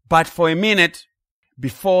good, but for a minute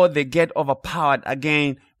before they get overpowered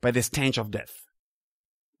again by the stench of death.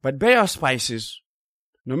 But burial spices,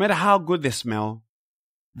 no matter how good they smell,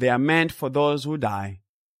 they are meant for those who die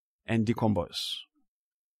and decompose.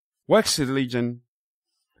 Works religion,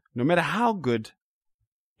 no matter how good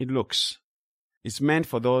it looks, is meant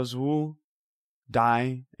for those who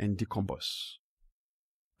die and decompose.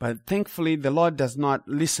 But thankfully, the Lord does not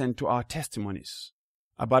listen to our testimonies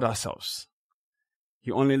about ourselves.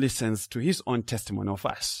 He only listens to His own testimony of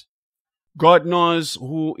us. God knows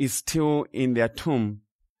who is still in their tomb.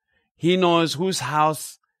 He knows whose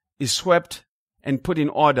house is swept and put in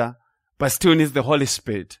order, but still needs the Holy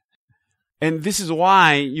Spirit. And this is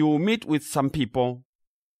why you will meet with some people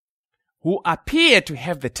who appear to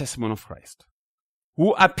have the testimony of Christ,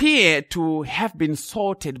 who appear to have been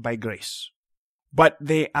sorted by grace, but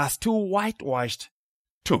they are still whitewashed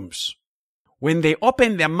tombs. When they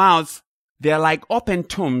open their mouths, they are like open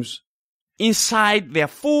tombs. Inside, they are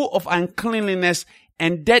full of uncleanliness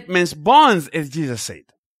and dead men's bones, as Jesus said.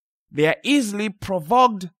 They are easily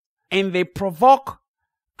provoked, and they provoke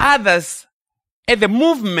others at the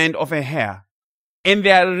movement of a hair. And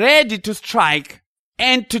they are ready to strike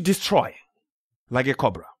and to destroy, like a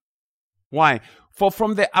cobra. Why? For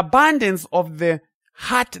from the abundance of the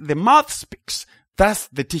heart, the mouth speaks. That's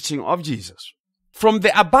the teaching of Jesus. From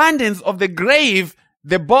the abundance of the grave,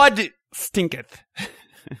 the body stinketh.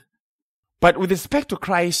 But with respect to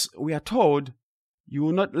Christ, we are told, you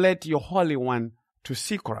will not let your Holy One to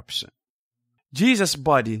see corruption. Jesus'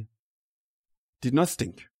 body did not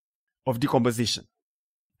stink of decomposition.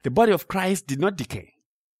 The body of Christ did not decay.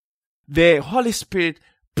 The Holy Spirit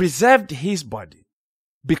preserved His body,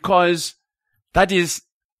 because that is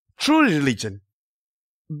true religion.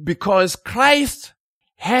 Because Christ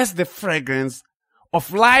has the fragrance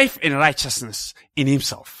of life and righteousness in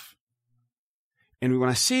Himself. And we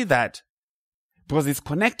want to see that because it's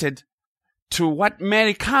connected to what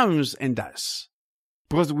Mary comes and does.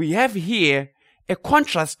 Because we have here a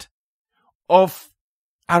contrast of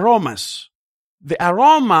aromas. The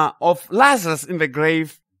aroma of Lazarus in the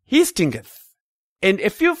grave, he stinketh. And a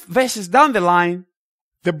few verses down the line,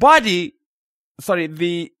 the what do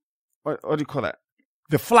you call that?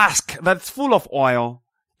 The flask that's full of oil,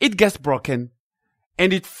 it gets broken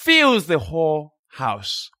and it fills the whole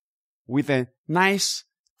house with a nice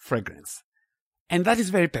fragrance. And that is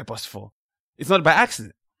very purposeful. It's not by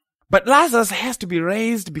accident. But Lazarus has to be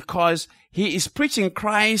raised because he is preaching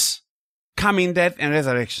Christ's coming death and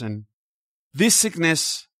resurrection. This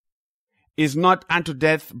sickness is not unto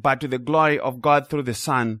death, but to the glory of God through the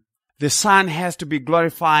Son. The Son has to be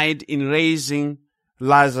glorified in raising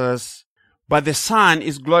Lazarus, but the Son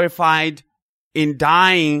is glorified in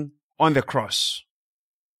dying on the cross.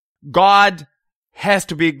 God has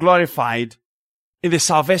to be glorified in the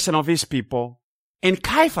salvation of His people. And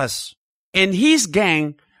Caiaphas and his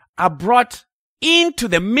gang are brought into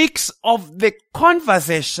the mix of the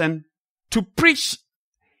conversation to preach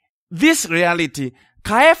this reality.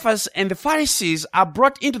 Caiaphas and the Pharisees are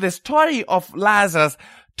brought into the story of Lazarus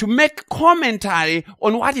to make commentary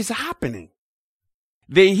on what is happening.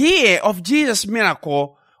 They hear of Jesus'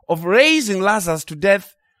 miracle of raising Lazarus to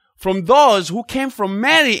death from those who came from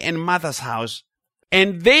Mary and Martha's house,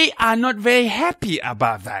 and they are not very happy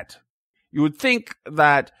about that. You would think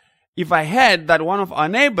that if I heard that one of our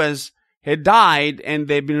neighbors had died and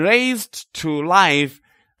they'd been raised to life,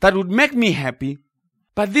 that would make me happy.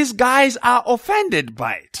 But these guys are offended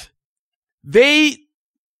by it. They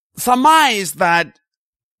surmise that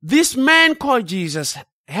this man called Jesus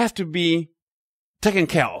has to be taken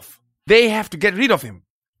care of. They have to get rid of him.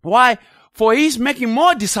 Why? For he's making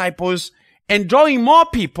more disciples and drawing more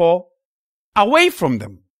people away from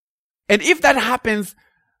them. And if that happens,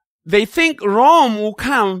 they think Rome will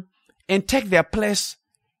come and take their place,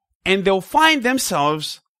 and they'll find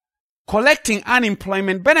themselves collecting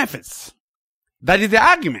unemployment benefits. That is the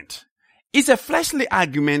argument. It's a fleshly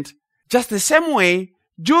argument, just the same way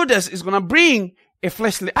Judas is going to bring a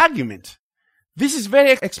fleshly argument. This is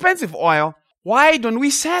very expensive oil. Why don't we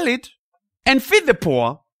sell it and feed the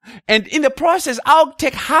poor? And in the process, I'll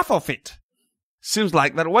take half of it. Seems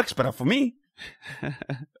like that works better for me.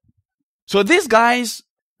 So these guys,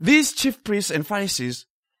 these chief priests and Pharisees,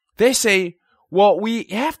 they say, well, we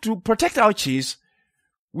have to protect our cheese.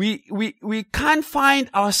 We can't find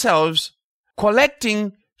ourselves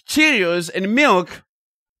collecting Cheerios and milk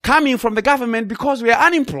coming from the government because we are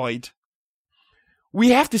unemployed. We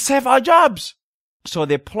have to save our jobs. So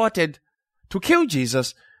they plotted to kill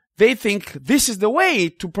Jesus. They think this is the way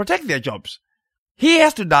to protect their jobs. He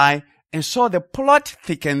has to die, and so the plot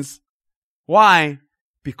thickens. Why?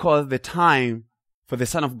 Because the time for the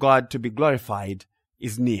Son of God to be glorified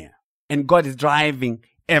is near. And God is driving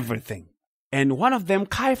everything. And one of them,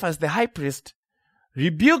 Caiaphas, the high priest,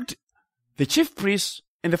 rebuked the chief priests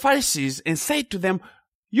and the Pharisees and said to them,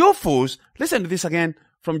 "You fools," listen to this again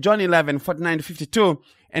from John 11:49-52.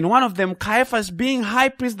 "And one of them, Caiaphas, being high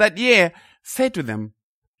priest that year, said to them,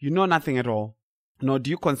 You know nothing at all, nor do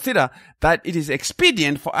you consider that it is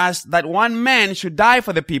expedient for us that one man should die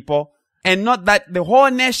for the people, and not that the whole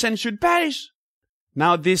nation should perish."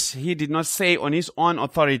 Now this he did not say on his own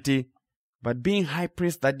authority, but being high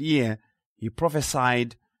priest that year, he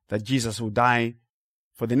prophesied that Jesus would die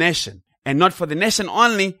for the nation, and not for the nation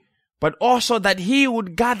only, but also that he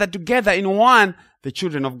would gather together in one the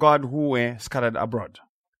children of God who were scattered abroad.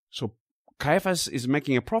 So Caiaphas is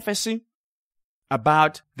making a prophecy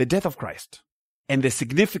about the death of Christ and the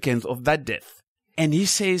significance of that death. And he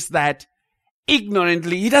says that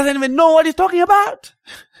ignorantly, he doesn't even know what he's talking about.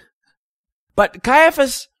 But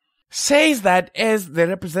Caiaphas says that as the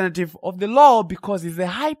representative of the law because he's the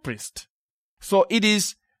high priest. So it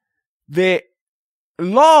is the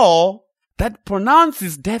law that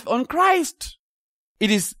pronounces death on Christ.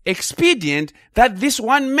 It is expedient that this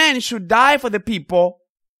one man should die for the people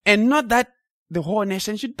and not that the whole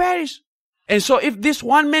nation should perish. And so if this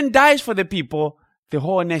one man dies for the people, the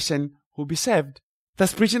whole nation will be saved.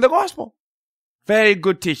 That's preaching the gospel. Very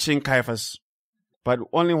good teaching, Caiaphas. But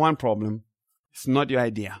only one problem. It's not your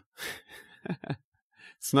idea.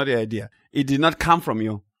 It's not your idea. It did not come from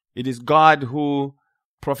you. It is God who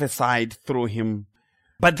prophesied through him.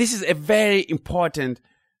 But this is a very important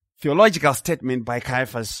theological statement by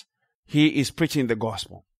Caiaphas. He is preaching the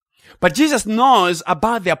gospel. But Jesus knows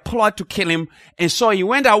about their plot to kill him, and so he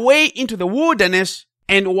went away into the wilderness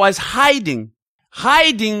and was hiding.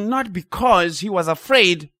 Hiding not because he was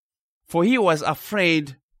afraid, for he was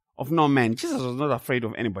afraid of no man. Jesus was not afraid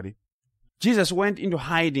of anybody. Jesus went into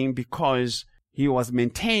hiding because he was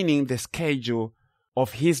maintaining the schedule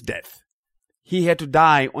of his death. He had to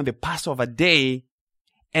die on the Passover day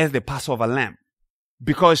as the Passover lamb,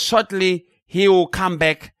 because shortly he will come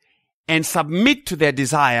back and submit to their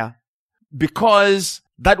desire, because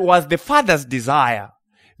that was the Father's desire.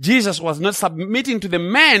 Jesus was not submitting to the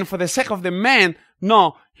man for the sake of the man.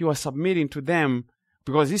 No, he was submitting to them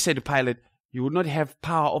because he said to Pilate, "You would not have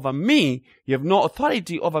power over me. You have no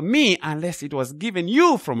authority over me unless it was given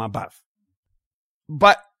you from above."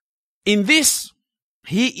 But in this,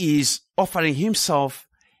 he is offering himself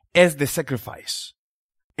as the sacrifice.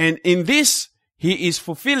 And in this, he is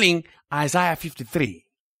fulfilling Isaiah 53.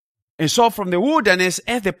 And so from the wilderness,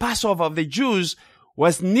 as the Passover of the Jews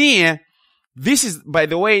was near, this is, by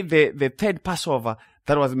the way, the third Passover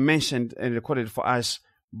that was mentioned and recorded for us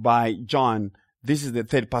by John. This is the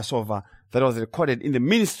third Passover that was recorded in the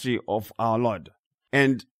ministry of our Lord.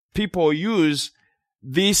 And people use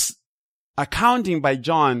this accounting by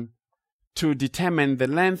John to determine the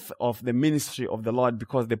length of the ministry of the Lord,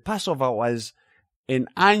 because the Passover was an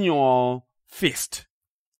annual feast.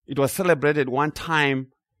 It was celebrated one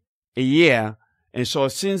time a year. And so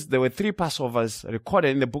since there were 3 Passovers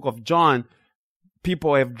recorded in the book of John,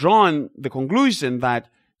 people have drawn the conclusion that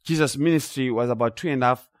Jesus' ministry was about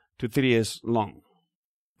 2.5 to 3 years long.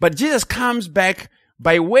 But Jesus comes back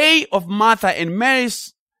by way of Martha and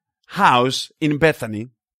Mary's house in Bethany.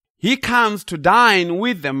 He comes to dine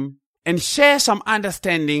with them and share some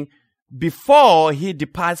understanding before he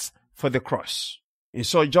departs for the cross. And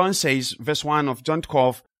so John says, verse 1 of John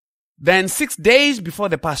 12, "Then 6 days before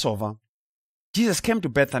the Passover, Jesus came to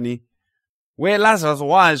Bethany, where Lazarus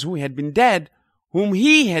was, who had been dead, whom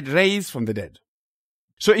he had raised from the dead."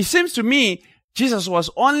 So it seems to me Jesus was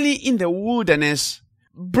only in the wilderness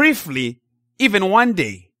briefly, even one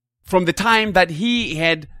day, from the time that he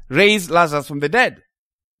had raised Lazarus from the dead.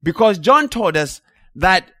 Because John told us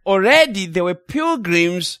that already there were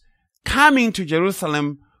pilgrims coming to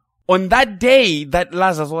Jerusalem on that day that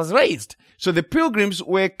Lazarus was raised. So the pilgrims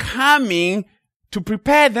were coming to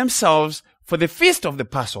prepare themselves for the feast of the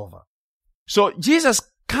Passover. So Jesus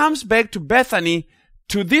comes back to Bethany,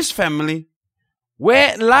 to this family,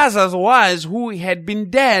 where Lazarus was, who had been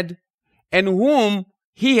dead and whom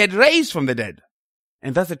he had raised from the dead.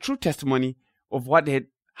 And that's a true testimony of what had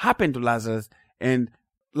happened to Lazarus. And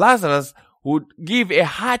Lazarus would give a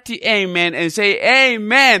hearty amen and say,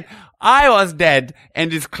 Amen, I was dead,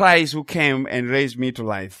 and it's Christ who came and raised me to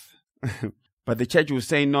life. But the church will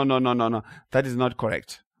say, no, that is not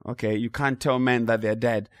correct. Okay, you can't tell men that they're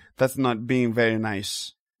dead. That's not being very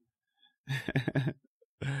nice.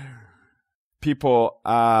 People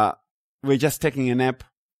were just taking a nap.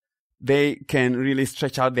 They can really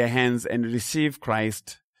stretch out their hands and receive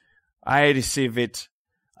Christ. I receive it.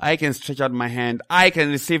 I can stretch out my hand. I can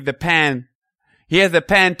receive the pen. Here's the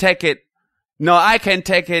pen, take it. No, I can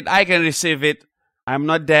take it. I can receive it. I'm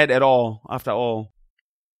not dead at all, after all.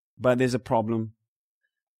 But there's a problem.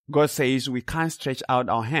 God says we can't stretch out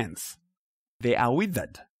our hands. They are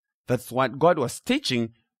withered. That's what God was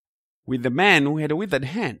teaching with the man who had a withered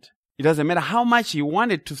hand. It doesn't matter how much he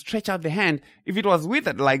wanted to stretch out the hand. If it was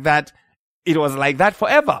withered like that, it was like that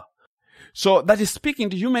forever. So that is speaking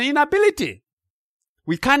to human inability.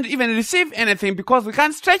 We can't even receive anything because we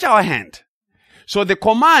can't stretch our hand. So the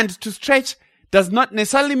command to stretch does not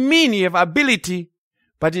necessarily mean you have ability,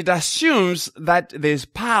 but it assumes that there is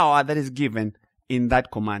power that is given in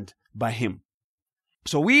that command by him.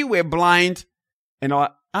 So we were blind and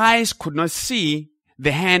our eyes could not see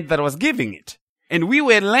the hand that was giving it. And we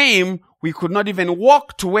were lame, we could not even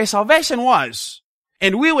walk to where salvation was.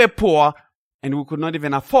 And we were poor, and we could not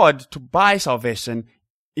even afford to buy salvation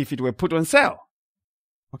if it were put on sale.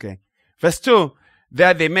 Okay. Verse 2,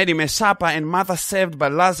 there they made him a supper, and Martha served,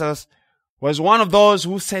 but Lazarus was one of those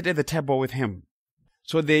who sat at the table with him.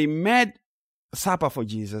 So they made supper for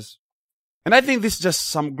Jesus. And I think this is just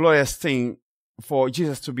some glorious thing for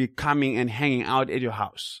Jesus to be coming and hanging out at your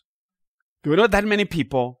house. There were not that many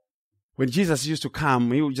people. When Jesus used to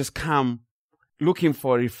come, he would just come looking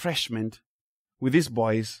for refreshment with his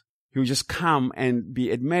boys. He would just come and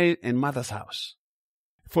be at Mary and Martha's house.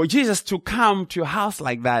 For Jesus to come to your house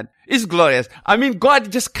like that is glorious. I mean,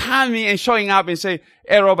 God just coming and showing up and say,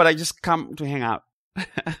 hey, Robert, I just come to hang out.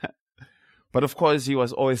 But of course, he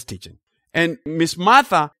was always teaching. And Miss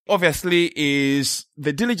Martha, obviously, is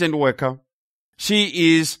the diligent worker.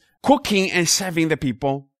 She is cooking and serving the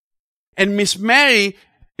people. And Miss Mary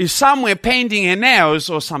is somewhere painting her nails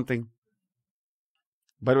or something.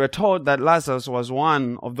 But we're told that Lazarus was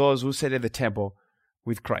one of those who sat at the table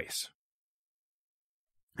with Christ.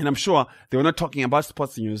 And I'm sure they were not talking about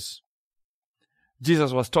sports news.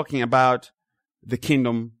 Jesus was talking about the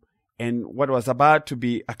kingdom and what was about to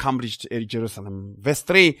be accomplished at Jerusalem. Verse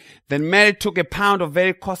 3, then Mary took a pound of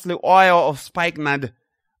very costly oil of spikenard,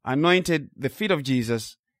 anointed the feet of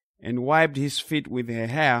Jesus, and wiped his feet with her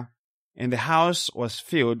hair, and the house was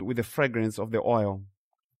filled with the fragrance of the oil.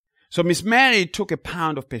 So Miss Mary took a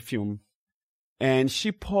pound of perfume, and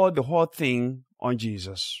she poured the whole thing on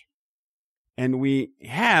Jesus. And we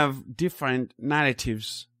have different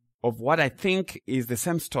narratives of what I think is the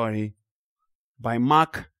same story by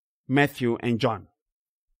Mark, Matthew, and John.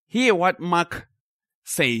 Hear what Mark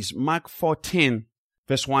says. Mark 14,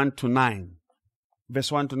 verse 1 to 9.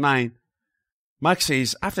 Verse 1 to 9. Mark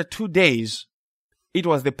says, after 2 days, it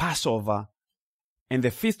was the Passover and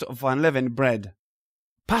the feast of unleavened bread.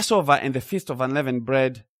 Passover and the feast of unleavened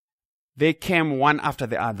bread, they came one after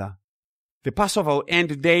the other. The Passover would end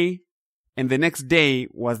today, and the next day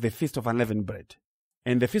was the feast of unleavened bread.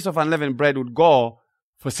 And the feast of unleavened bread would go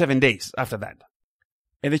for 7 days after that.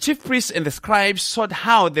 And the chief priests and the scribes sought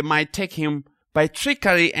how they might take him by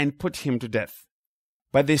trickery and put him to death.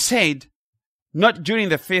 But they said, not during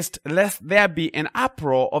the feast, lest there be an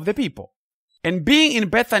uproar of the people. And being in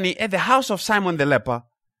Bethany at the house of Simon the leper,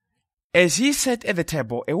 as he sat at the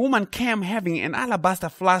table, a woman came having an alabaster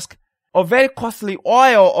flask of very costly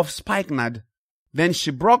oil of spikenard. Then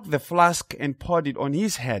she broke the flask and poured it on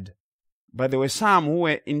his head. But there were some who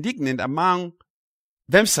were indignant among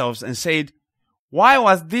themselves and said, why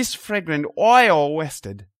was this fragrant oil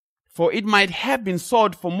wasted? For it might have been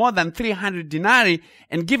sold for more than 300 denarii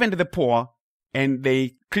and given to the poor. And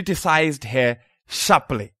they criticized her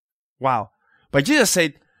sharply. Wow. But Jesus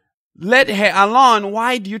said, let her alone.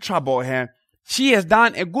 Why do you trouble her? She has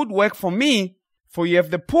done a good work for me. For you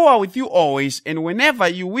have the poor with you always, and whenever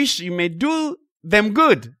you wish you may do them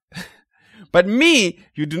good. But me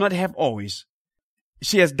you do not have always.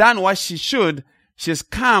 She has done what she should. She has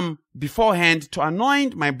come beforehand to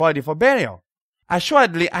anoint my body for burial.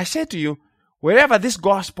 Assuredly, I say to you, wherever this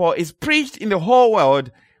gospel is preached in the whole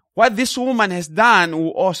world, what this woman has done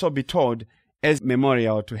will also be told as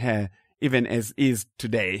memorial to her, even as is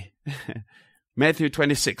today. Matthew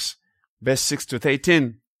 26, verse 6 to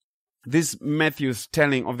 13. This Matthew's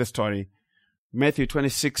telling of the story. Matthew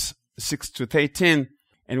 26, 6 to 13.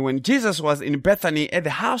 And when Jesus was in Bethany at the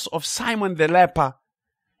house of Simon the leper,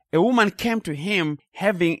 a woman came to him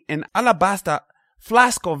having an alabaster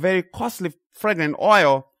flask of very costly fragrant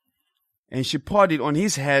oil, and she poured it on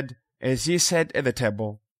his head as he sat at the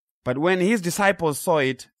table. But when his disciples saw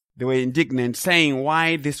it, they were indignant, saying,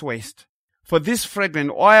 "Why this waste? For this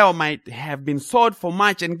fragrant oil might have been sold for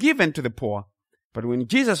much and given to the poor." But when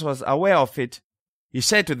Jesus was aware of it, he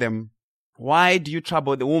said to them, "Why do you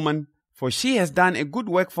trouble the woman? For she has done a good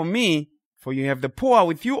work for me. For you have the poor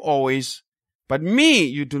with you always, but me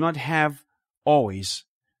you do not have always.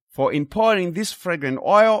 For in pouring this fragrant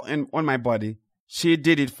oil on my body, she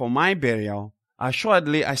did it for my burial.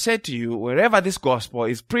 Assuredly, I say to you, wherever this gospel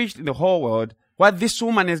is preached in the whole world, what this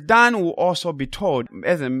woman has done will also be told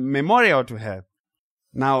as a memorial to her."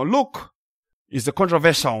 Now, Luke is the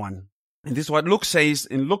controversial one. And this is what Luke says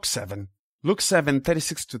in Luke 7. Luke 7,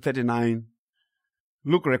 36 to 39.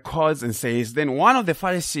 Luke records and says, "Then one of the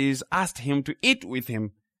Pharisees asked him to eat with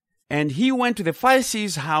him. And he went to the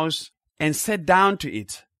Pharisee's house and sat down to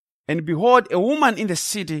eat. And behold, a woman in the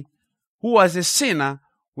city who was a sinner,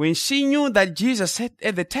 when she knew that Jesus sat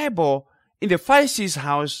at the table in the Pharisee's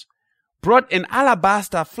house, brought an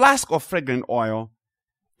alabaster flask of fragrant oil,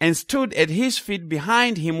 and stood at his feet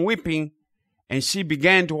behind him weeping. And she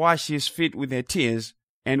began to wash his feet with her tears,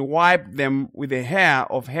 and wiped them with the hair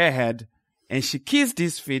of her head. And she kissed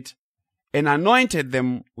his feet, and anointed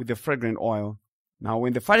them with the fragrant oil. Now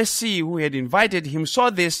when the Pharisee who had invited him saw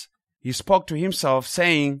this, he spoke to himself,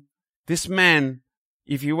 saying, This man,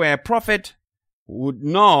 if he were a prophet, would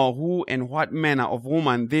know who and what manner of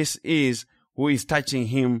woman this is who is touching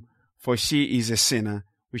him, for she is a sinner,"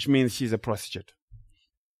 which means she's a prostitute.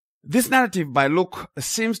 This narrative by Luke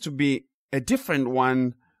seems to be a different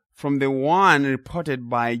one from the one reported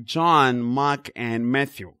by John, Mark, and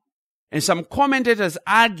Matthew. And some commentators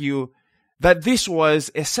argue that this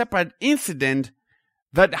was a separate incident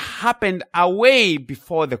that happened away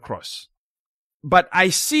before the cross. But I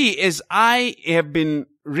see, as I have been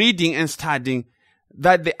reading and studying,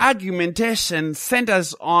 that the argumentation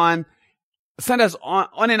centers on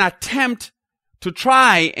an attempt to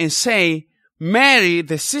try and say Mary,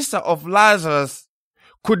 the sister of Lazarus,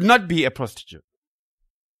 could not be a prostitute.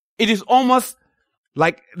 It is almost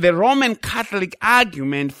like the Roman Catholic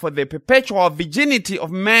argument for the perpetual virginity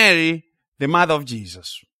of Mary, the mother of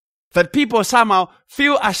Jesus. That people somehow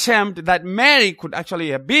feel ashamed that Mary could actually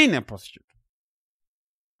have been a prostitute.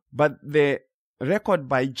 But the record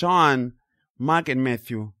by John, Mark, and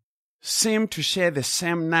Matthew seem to share the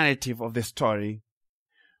same narrative of the story,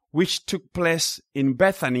 which took place in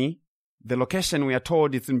Bethany. The location we are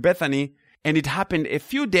told is in Bethany, and it happened a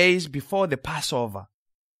few days before the Passover.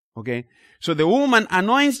 Okay, so the woman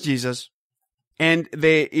anoints Jesus, and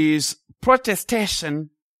there is protestation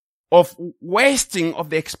of wasting of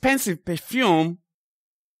the expensive perfume,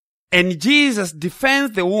 and Jesus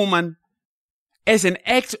defends the woman as an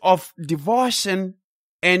act of devotion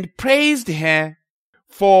and praised her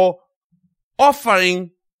for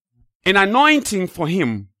offering an anointing for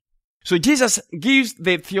him. So Jesus gives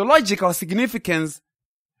the theological significance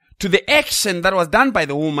to the action that was done by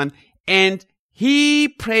the woman, and he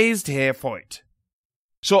praised her for it.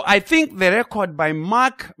 So I think the record by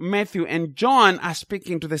Mark, Matthew, and John are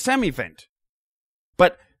speaking to the same event.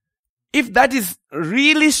 But if that is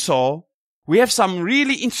really so, we have some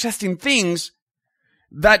really interesting things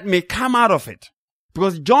that may come out of it.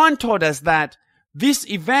 Because John told us that this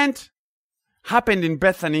event happened in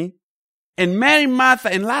Bethany, and Mary,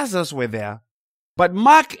 Martha, and Lazarus were there. But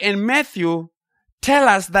Mark and Matthew tell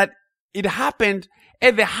us that it happened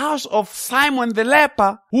at the house of Simon the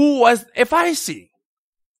leper, who was a Pharisee.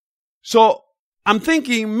 So I'm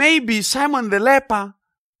thinking maybe Simon the leper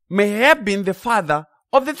may have been the father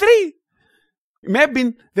of the three. It may have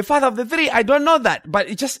been the father of the three. I don't know that, but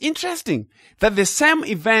it's just interesting that the same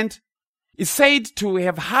event is said to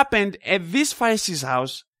have happened at this Pharisee's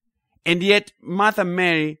house, and yet Martha,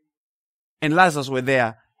 Mary, and Lazarus were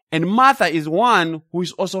there. And Martha is one who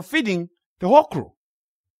is also feeding the whole crew.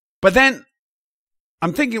 But then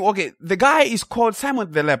I'm thinking, okay, the guy is called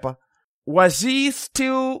Simon the leper. Was he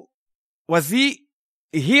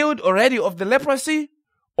healed already of the leprosy?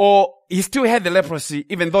 Or he still had the leprosy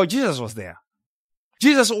even though Jesus was there?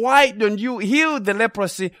 Jesus, why don't you heal the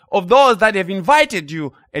leprosy of those that have invited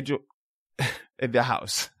you at their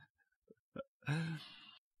house?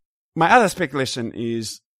 My other speculation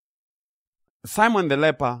is Simon the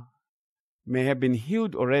leper may have been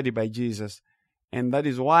healed already by Jesus, and that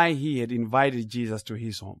is why he had invited Jesus to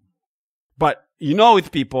his home. But you know,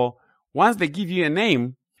 with people, once they give you a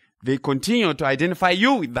name, they continue to identify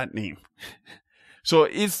you with that name. So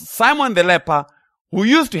it's Simon the leper who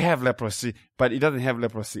used to have leprosy, but he doesn't have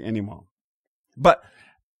leprosy anymore. But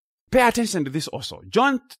pay attention to this also.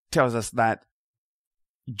 John tells us that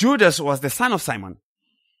Judas was the son of Simon.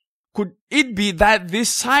 Could it be that this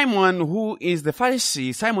Simon, who is the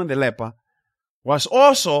Pharisee, Simon the leper, was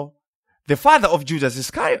also the father of Judas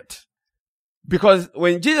Iscariot? Because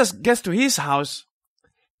when Jesus gets to his house,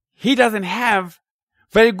 he doesn't have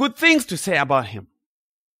very good things to say about him.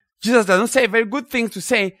 Jesus doesn't say very good things to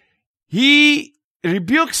say. He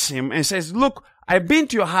rebukes him and says, look, I've been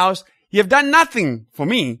to your house. You have done nothing for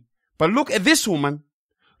me. But look at this woman.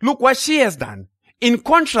 Look what she has done in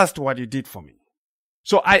contrast to what you did for me.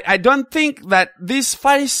 So I don't think that this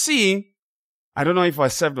Pharisee, I don't know if he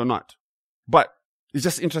was saved or not, but it's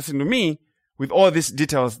just interesting to me with all these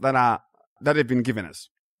details that have been given us.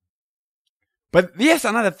 But here's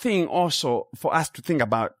another thing also for us to think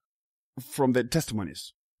about from the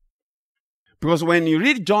testimonies. Because when you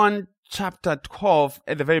read John chapter 12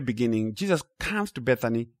 at the very beginning, Jesus comes to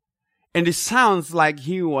Bethany and it sounds like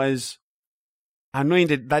he was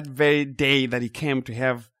anointed that very day that he came to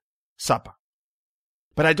have supper.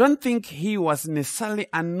 But I don't think he was necessarily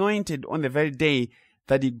anointed on the very day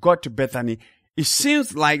that he got to Bethany. It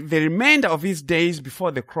seems like the remainder of his days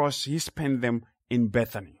before the cross, he spent them in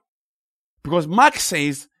Bethany. Because Mark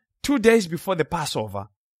says 2 days before the Passover,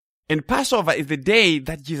 and Passover is the day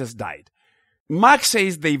that Jesus died. Mark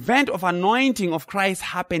says the event of anointing of Christ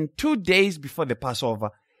happened 2 days before the Passover.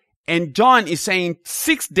 And John is saying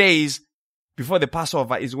 6 days before the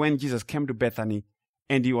Passover is when Jesus came to Bethany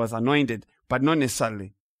and he was anointed, but not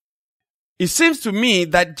necessarily. It seems to me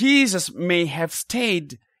that Jesus may have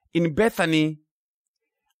stayed in Bethany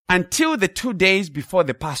until the 2 days before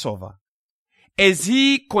the Passover, as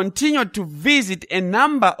he continued to visit a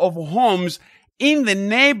number of homes in the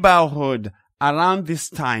neighborhood around this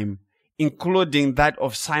time, including that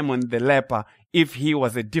of Simon the leper, if he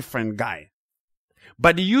was a different guy,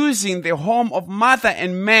 but using the home of Martha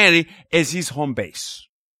and Mary as his home base.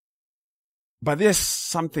 But there's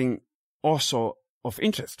something also of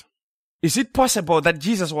interest. Is it possible that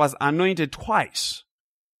Jesus was anointed twice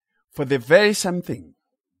for the very same thing?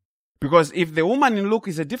 Because if the woman in Luke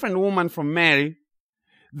is a different woman from Mary,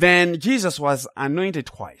 then Jesus was anointed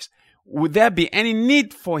twice. Would there be any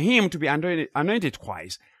need for him to be anointed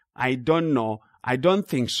twice? I don't know. I don't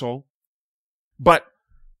think so. But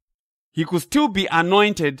he could still be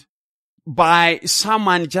anointed by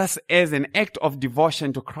someone just as an act of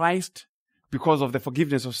devotion to Christ because of the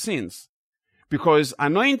forgiveness of sins. Because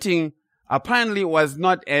anointing apparently was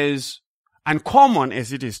not as uncommon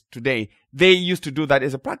as it is today. They used to do that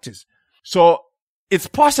as a practice. So it's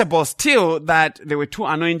possible still that there were 2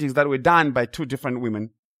 anointings that were done by 2 different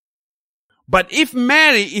women. But if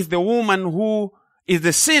Mary is the woman who is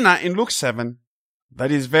the sinner in Luke 7,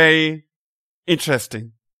 that is very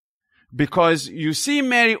interesting. Because you see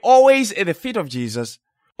Mary always at the feet of Jesus,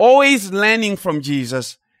 always learning from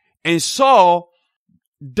Jesus. And so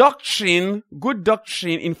doctrine, good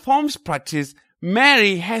doctrine informs practice.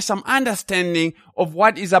 Mary has some understanding of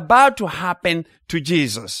what is about to happen to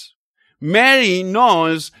Jesus. Mary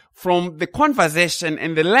knows from the conversation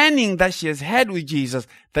and the learning that she has had with Jesus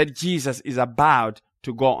that Jesus is about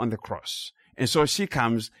to go on the cross. And so she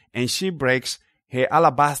comes and she breaks her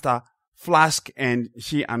alabaster flask and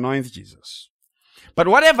she anoints Jesus. But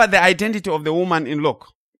whatever the identity of the woman in Luke,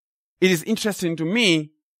 it is interesting to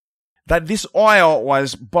me that this oil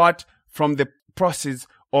was bought from the proceeds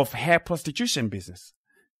of her prostitution business.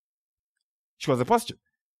 She was a prostitute.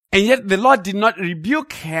 And yet the Lord did not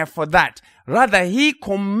rebuke her for that. Rather, he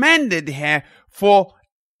commended her for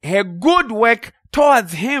her good work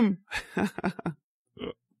towards him.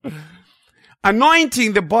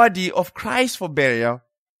 Anointing the body of Christ for burial.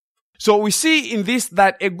 So we see in this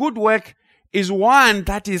that a good work is one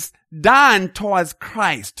that is done towards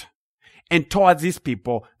Christ and towards his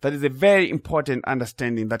people. That is a very important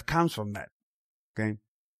understanding that comes from that. Okay.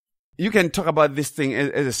 You can talk about this thing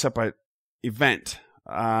as a separate event,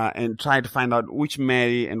 and try to find out which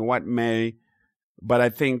Mary and what Mary. But I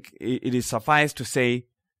think it is suffice to say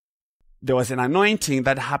there was an anointing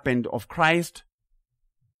that happened of Christ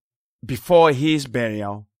before his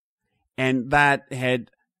burial, and that had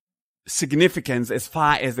significance as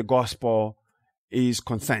far as the gospel is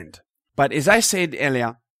concerned. But as I said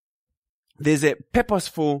earlier, there's a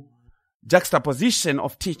purposeful juxtaposition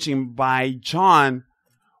of teaching by John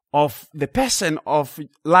of the person of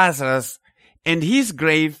Lazarus and his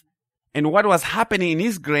grave and what was happening in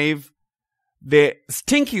his grave, the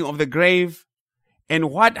stinking of the grave,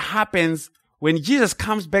 and what happens when Jesus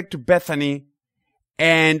comes back to Bethany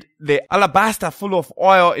and the alabaster full of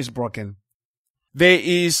oil is broken. There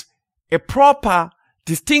is a proper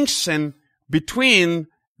distinction between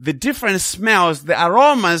the different smells, the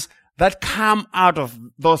aromas that come out of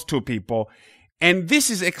those two people. And this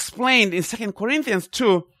is explained in 2 Corinthians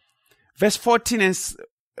 2, verse 14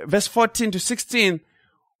 to 16,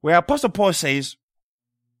 where Apostle Paul says,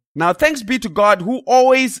 "Now thanks be to God who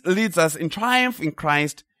always leads us in triumph in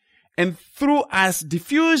Christ, and through us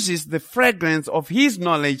diffuses the fragrance of his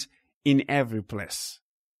knowledge in every place.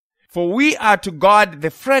 For we are to God the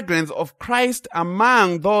fragrance of Christ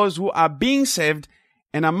among those who are being saved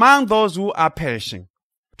and among those who are perishing.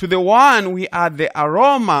 To the one we are the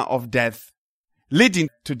aroma of death, leading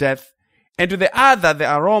to death, and to the other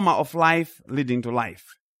the aroma of life, leading to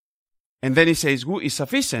life." And then he says, "Who is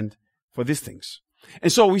sufficient for these things?"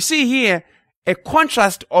 And so we see here a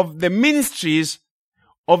contrast of the ministries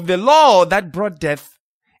of the law that brought death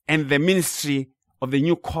and the ministry of the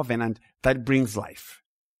new covenant that brings life.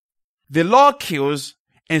 The law kills,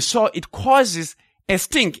 and so it causes a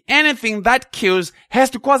stink. Anything that kills has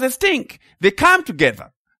to cause a stink. They come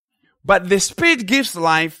together. But the Spirit gives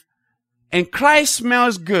life, and Christ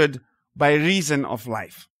smells good by reason of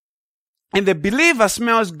life. And the believer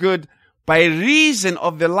smells good by reason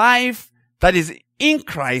of the life that is in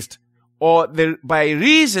Christ, or by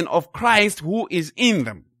reason of Christ who is in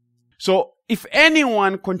them. So if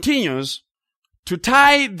anyone continues to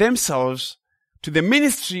tie themselves to the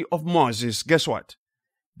ministry of Moses, guess what?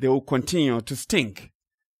 They will continue to stink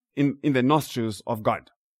in the nostrils of God.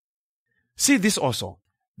 See this also,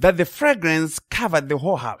 that the fragrance covered the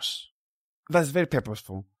whole house. That's very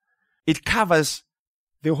purposeful. It covers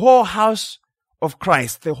the whole house of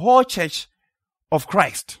Christ, the whole church of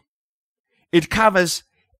Christ. It covers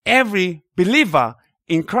every believer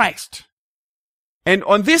in Christ. And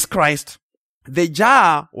on this Christ, the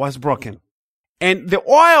jar was broken. And the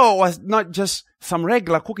oil was not just some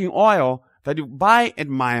regular cooking oil that you buy at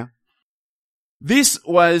Meijer. This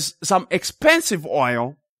was some expensive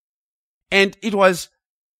oil, and it was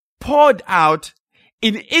poured out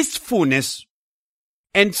in its fullness.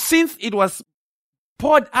 And since it was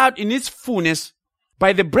poured out in its fullness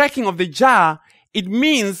by the breaking of the jar, it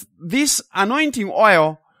means this anointing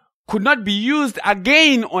oil could not be used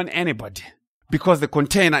again on anybody because the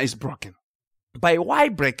container is broken. But why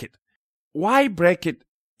break it? Why break it?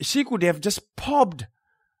 She could have just popped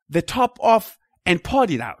the top off and poured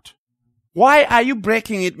it out. Why are you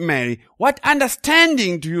breaking it, Mary? What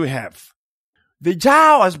understanding do you have? The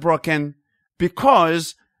jar was broken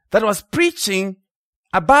because that was preaching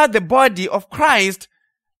about the body of Christ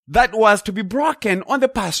that was to be broken on the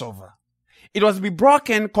Passover. It was to be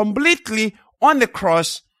broken completely on the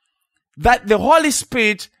cross, that the Holy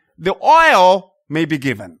Spirit, the oil, may be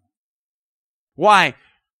given. Why?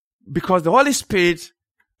 Because the Holy Spirit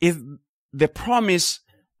is the promise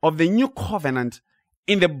of the new covenant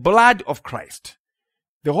in the blood of Christ.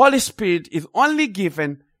 The Holy Spirit is only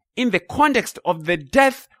given in the context of the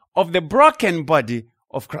death of the broken body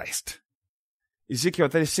of Christ. Ezekiel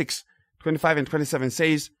 36, 25 and 27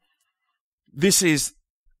 says, this is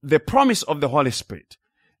the promise of the Holy Spirit.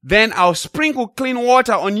 Then I'll sprinkle clean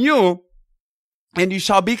water on you, and you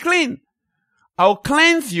shall be clean. I'll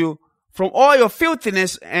cleanse you from all your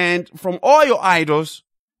filthiness and from all your idols.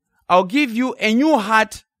 I'll give you a new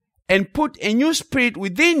heart and put a new spirit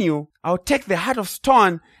within you. I'll take the heart of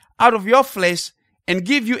stone out of your flesh and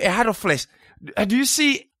give you a heart of flesh. Do you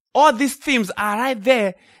see? All these themes are right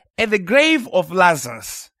there at the grave of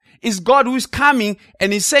Lazarus. It's God who is coming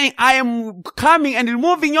and He's saying, I am coming and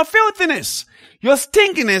removing your filthiness, your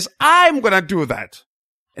stinkiness. I'm going to do that.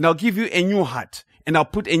 And I'll give you a new heart, and I'll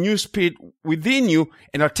put a new spirit within you,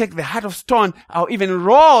 and I'll take the heart of stone. I'll even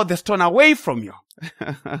roll the stone away from you.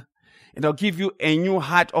 And I'll give you a new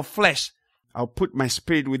heart of flesh. I'll put my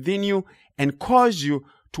spirit within you and cause you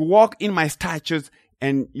to walk in my statutes,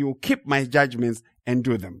 and you keep my judgments and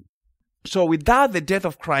do them. So without the death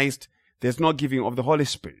of Christ, there's no giving of the Holy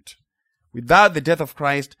Spirit. Without the death of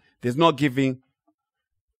Christ, there's no giving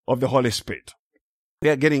of the Holy Spirit. We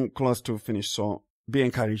are getting close to finish, so be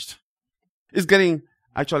encouraged. It's getting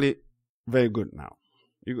actually very good now.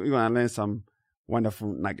 You're going to learn some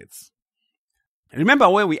wonderful nuggets. Remember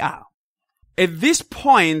where we are. At this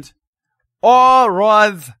point, all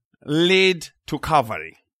roads lead to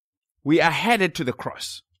Calvary. We are headed to the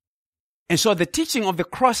cross. And so the teaching of the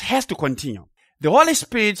cross has to continue. The Holy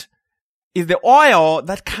Spirit is the oil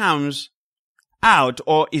that comes out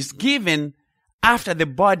or is given after the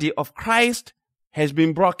body of Christ has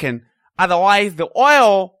been broken. Otherwise, the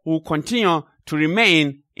oil will continue to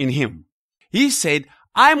remain in Him. He said,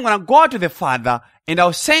 I'm going to go to the Father and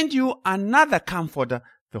I'll send you another comforter,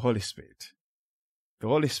 the Holy Spirit. The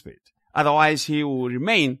Holy Spirit. Otherwise, He will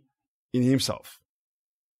remain in Himself.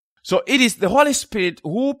 So it is the Holy Spirit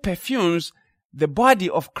who perfumes the body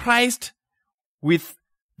of Christ with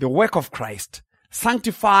the work of Christ,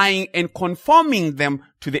 sanctifying and conforming them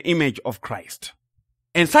to the image of Christ.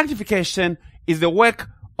 And sanctification is the work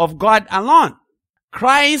of God alone.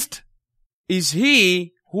 Christ is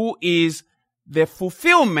He who is the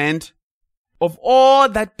fulfillment of all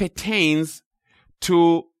that pertains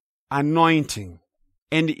to anointing,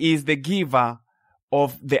 and is the giver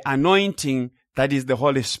of the anointing that is the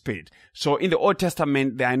Holy Spirit. So in the Old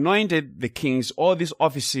Testament, they anointed the kings, all these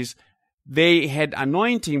offices, they had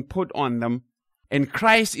anointing put on them, and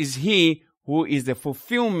Christ is He who is the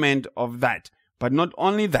fulfillment of that. But not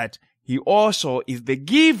only that, He also is the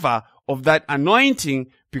giver of that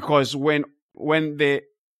anointing, because when the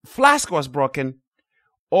flask was broken,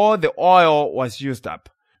 all the oil was used up.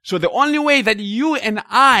 So the only way that you and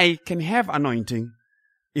I can have anointing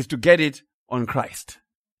is to get it on Christ.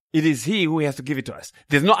 It is He who has to give it to us.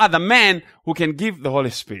 There's no other man who can give the Holy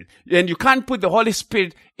Spirit. And you can't put the Holy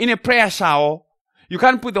Spirit in a prayer shower. You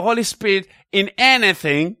can't put the Holy Spirit in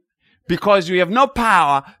anything, because you have no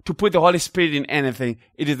power to put the Holy Spirit in anything.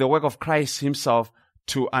 It is the work of Christ Himself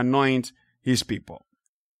to anoint His people.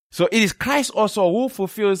 So it is Christ also who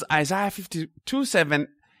fulfills Isaiah 52:7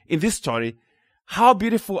 in this story. How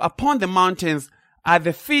beautiful upon the mountains are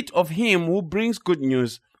the feet of Him who brings good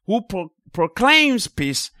news, who proclaims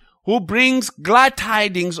peace, who brings glad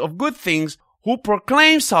tidings of good things, who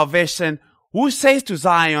proclaims salvation, who says to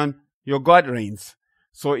Zion, your God reigns.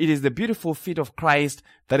 So it is the beautiful feet of Christ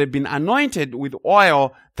that have been anointed with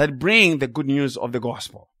oil that bring the good news of the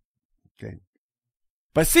gospel. Okay.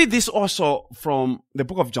 But see this also from the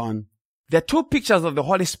book of John. There are two pictures of the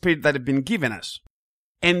Holy Spirit that have been given us,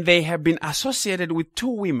 and they have been associated with two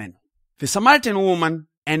women, the Samaritan woman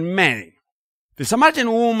and Mary. The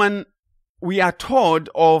Samaritan woman, we are told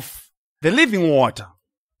of the living water,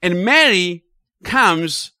 and Mary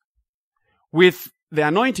comes with the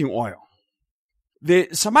anointing oil. The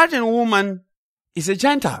Samaritan woman is a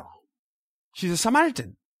Gentile. She's a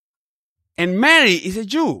Samaritan. And Mary is a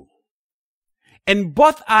Jew. And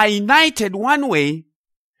both are united one way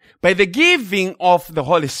by the giving of the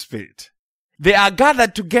Holy Spirit. They are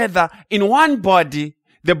gathered together in one body,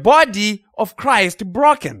 the body of Christ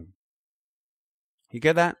broken. You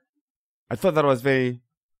get that? I thought that was very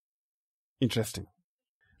interesting.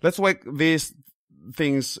 Let's work these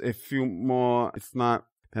things a few more.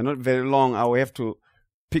 They're not very long. I will have to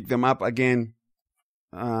pick them up again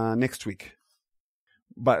next week.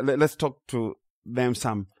 But let's talk to them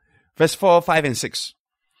some. Verse 4, 5, and 6.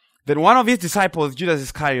 Then one of His disciples, Judas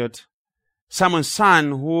Iscariot, Simon's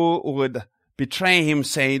son, who would betray Him,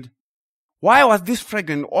 said, why was this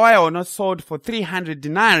fragrant oil not sold for 300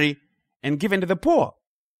 denarii and given to the poor?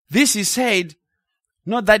 This He said,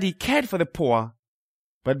 not that He cared for the poor,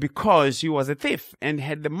 but because He was a thief and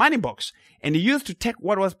had the money box, and He used to take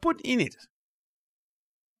what was put in it.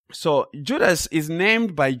 So Judas is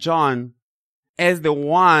named by John as the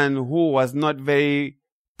one who was not very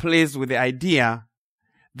pleased with the idea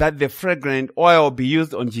that the fragrant oil be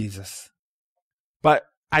used on Jesus. But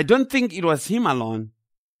I don't think it was him alone.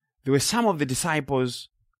 There were some of the disciples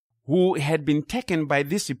who had been taken by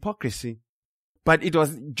this hypocrisy, but it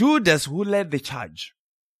was Judas who led the charge.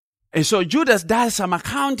 And so Judas does some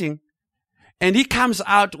accounting, and he comes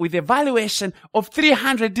out with a valuation of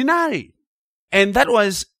 300 denarii. And that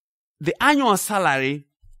was the annual salary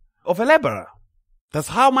of a laborer. That's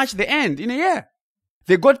how much they earned in a year.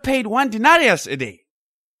 They got paid 1 denarius a day.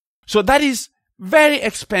 So that is very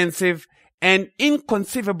expensive and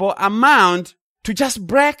inconceivable amount to just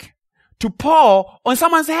break, to pour on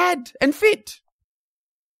someone's head and feet.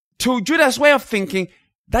 To Judas' way of thinking,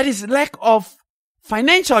 that is lack of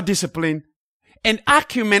financial discipline and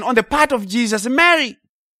acumen on the part of Jesus and Mary.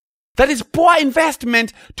 That is poor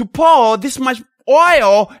investment to pour this much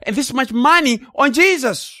oil and this much money on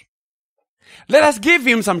Jesus. Let us give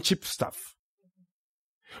Him some cheap stuff.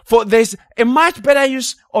 For there's a much better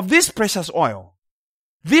use of this precious oil.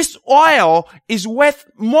 This oil is worth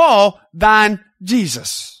more than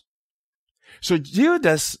Jesus. So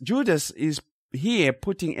Judas is here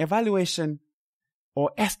putting evaluation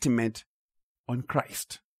or estimate on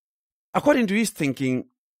Christ. According to his thinking,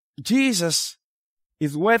 Jesus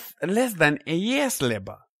is worth less than a year's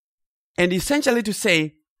labor. And essentially to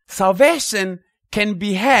say, salvation can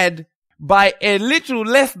be had by a little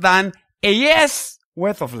less than a year's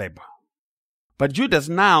worth of labor. But Judas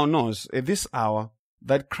now knows at this hour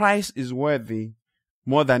that Christ is worthy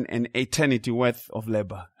more than an eternity worth of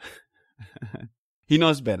labor. He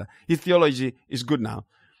knows better. His theology is good now.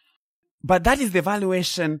 But that is the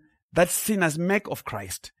valuation that sinners make of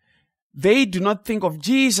Christ. They do not think of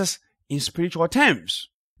Jesus in spiritual terms.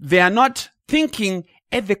 they are not thinking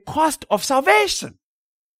at the cost of salvation.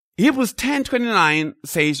 Hebrews 10:29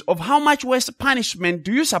 says, of how much worse punishment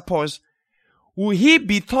do you suppose will he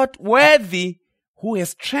be thought worthy who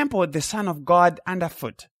has trampled the Son of God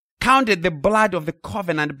underfoot, counted the blood of the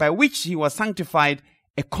covenant by which he was sanctified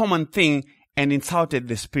a common thing, and insulted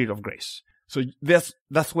the Spirit of grace. So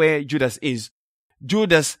that's where Judas is.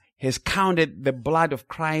 Judas has counted the blood of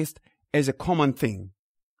Christ as a common thing.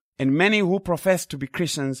 And many who profess to be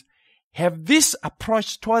Christians have this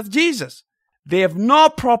approach towards Jesus. They have no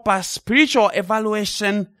proper spiritual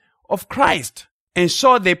evaluation of Christ. And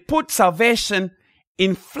so they put salvation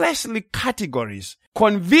in fleshly categories.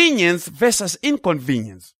 Convenience versus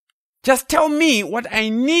inconvenience. Just tell me what I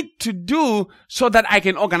need to do so that I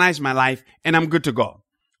can organize my life and I'm good to go.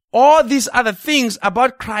 All these other things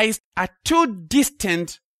about Christ are too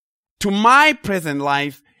distant to my present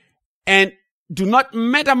life and do not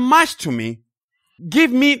matter much to me.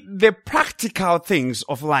 Give me the practical things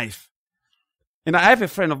of life. And I have a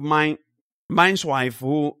friend of mine's wife,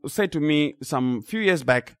 who said to me some few years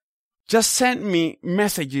back, just send me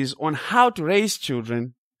messages on how to raise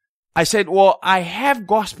children. I said, well, I have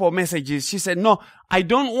gospel messages. She said, no, I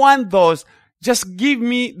don't want those. Just give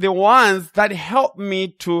me the ones that help me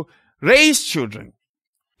to raise children.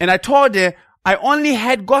 And I told her I only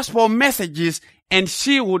had gospel messages and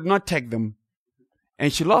she would not take them.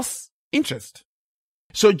 And she lost interest.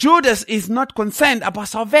 So Judas is not concerned about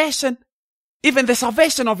salvation, even the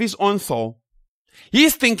salvation of his own soul.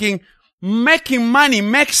 He's thinking, making money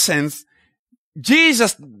makes sense.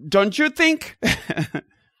 Jesus, don't you think?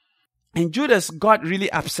 And Judas got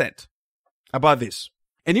really upset about this.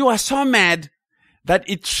 And he was so mad that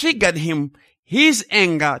it triggered him. His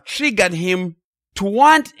anger triggered him to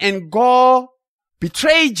want and go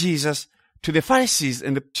betray Jesus to the Pharisees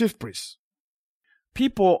and the chief priests.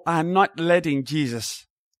 People are not letting Jesus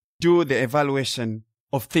do the evaluation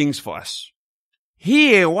of things for us.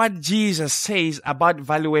 Hear what Jesus says about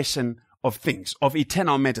valuation of things, of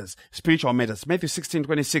eternal matters, spiritual matters. Matthew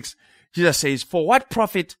 16:26, Jesus says, for what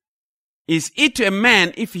profit is it to a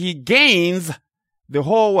man if he gains the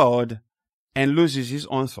whole world and loses his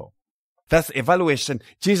own soul? That's evaluation.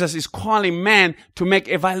 Jesus is calling man to make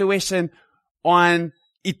evaluation on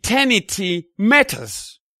eternity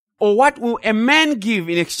matters. Or what will a man give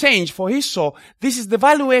in exchange for his soul? This is the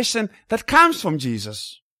valuation that comes from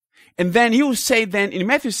Jesus. And then he will say then in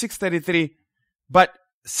Matthew 6:33, but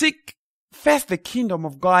seek first the kingdom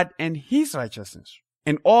of God and his righteousness.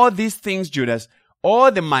 And all these things, Judas,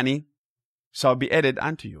 all the money shall be added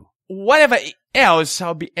unto you. Whatever else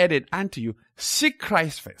shall be added unto you. Seek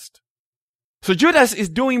Christ first. So Judas is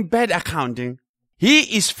doing bad accounting.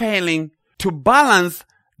 He is failing to balance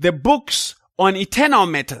the books on eternal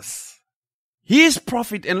matters. His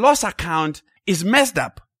profit and loss account is messed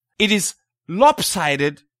up. It is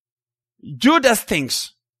lopsided. Judas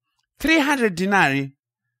thinks 300 denarii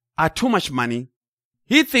are too much money.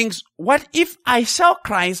 He thinks, what if I sell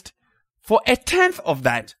Christ for 1/10 of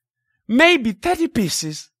that? Maybe 30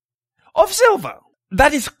 pieces of silver.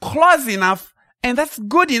 That is close enough and that's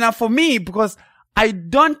good enough for me because I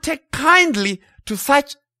don't take kindly to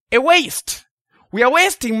such a waste. We are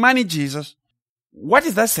wasting money, Jesus. What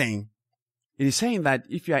is that saying? It is saying that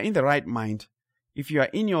if you are in the right mind, if you are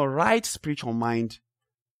in your right spiritual mind,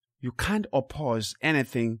 you can't oppose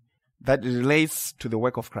anything that relates to the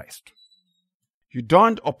work of Christ. You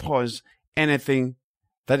don't oppose anything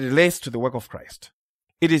that relates to the work of Christ.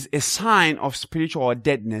 It is a sign of spiritual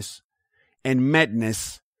deadness and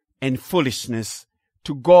madness and foolishness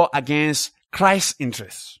to go against Christ's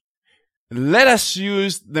interests. Let us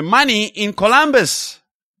use the money in Columbus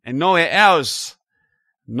and nowhere else.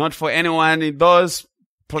 Not for anyone in those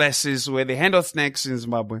places where they handle snakes in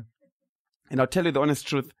Zimbabwe. And I'll tell you the honest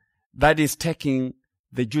truth, that is taking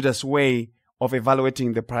the Judas way of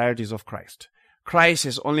evaluating the priorities of Christ. Christ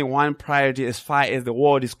has only one priority as far as the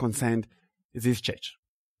world is concerned, is his church.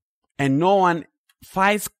 And no one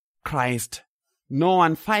fights Christ, no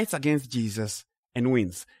one fights against Jesus and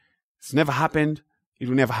wins. It's never happened, it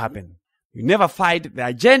will never happen. You never fight the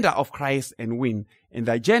agenda of Christ and win. And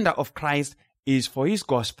the agenda of Christ is for his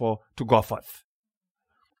gospel to go forth.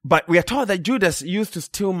 But we are told that Judas used to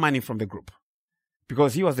steal money from the group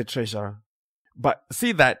because he was the treasurer. But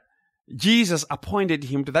see that Jesus appointed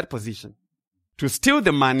him to that position to steal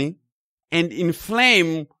the money and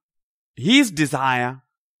inflame his desire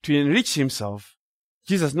to enrich himself.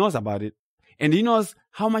 Jesus knows about it. And he knows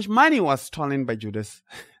how much money was stolen by Judas.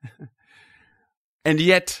 And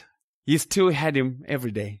yet, he still had him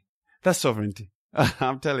every day. That's sovereignty.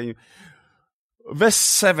 I'm telling you. Verse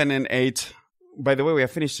 7 and 8. By the way, we are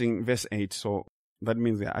finishing verse 8. So That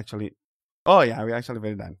means we're actually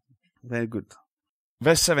very done. Very good.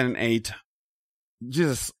 Verse 7 and 8,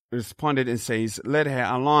 Jesus responded and says, "Let her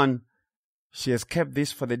alone. She has kept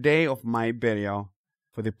this for the day of my burial.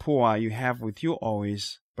 For the poor you have with you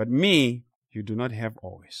always, but me you do not have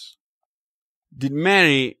always." Did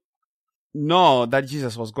Mary know that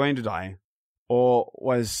Jesus was going to die? Or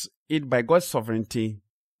was it by God's sovereignty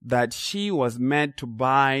that she was meant to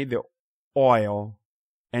buy the oil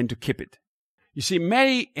and to keep it? You see,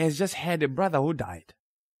 Mary has just had a brother who died.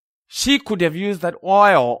 She could have used that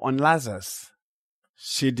oil on Lazarus.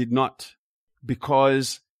 She did not,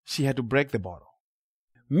 because she had to break the bottle.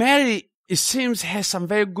 Mary, it seems, has some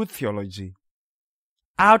very good theology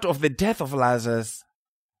out of the death of Lazarus,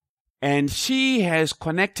 and she has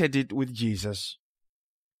connected it with Jesus.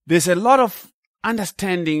 There's a lot of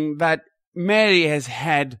understanding that Mary has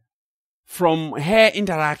had from her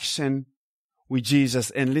interaction with Jesus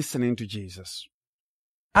and listening to Jesus.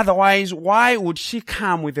 Otherwise, why would she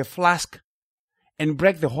come with a flask and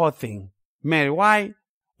break the whole thing? Mary, why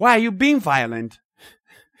are you being violent?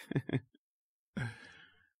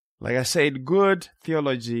 Like I said, good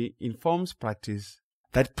theology informs practice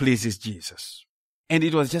that pleases Jesus. And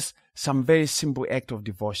it was just some very simple act of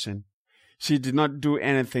devotion. She did not do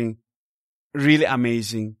anything really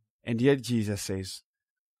amazing, and yet Jesus says,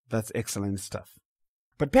 that's excellent stuff.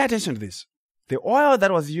 But pay attention to this. The oil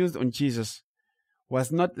that was used on Jesus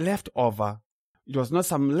was not left over. It was not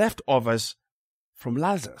some leftovers from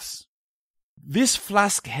Lazarus. This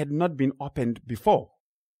flask had not been opened before.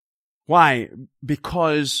 Why?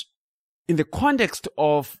 Because in the context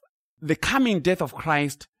of the coming death of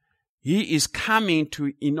Christ, he is coming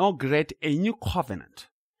to inaugurate a new covenant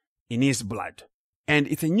in his blood. And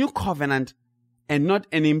it's a new covenant and not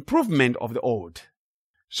an improvement of the old.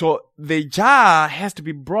 So the jar has to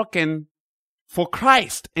be broken for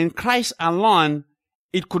Christ, and Christ alone.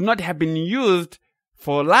 It could not have been used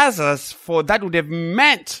for Lazarus, for that would have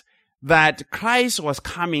meant that Christ was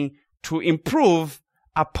coming to improve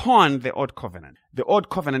upon the old covenant. The old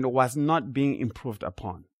covenant was not being improved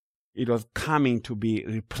upon. It was coming to be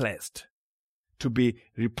replaced, to be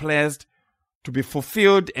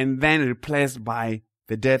fulfilled, and then replaced by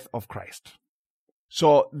the death of Christ.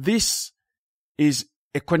 So this is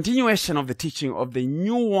a continuation of the teaching of the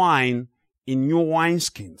new wine in new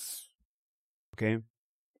wineskins. Okay?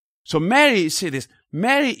 So Mary, see this,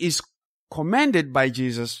 Mary is commended by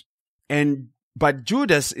Jesus, but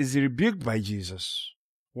Judas is rebuked by Jesus.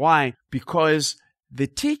 Why? Because the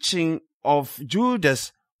teaching of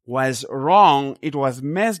Judas was wrong. It was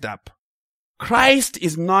messed up. Christ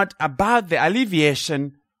is not about the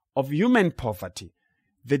alleviation of human poverty.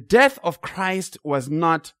 The death of Christ was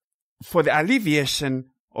not for the alleviation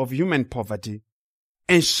of human poverty.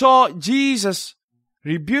 And so Jesus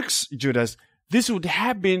rebukes Judas. This would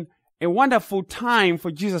have been a wonderful time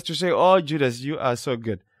for Jesus to say, "Oh, Judas, you are so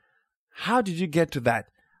good. How did you get to that?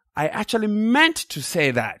 I actually meant to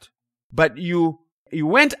say that, but you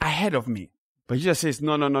went ahead of me." But Jesus says,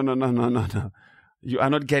 no. You are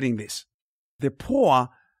not getting this. The poor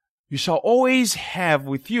you shall always have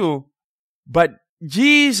with you, but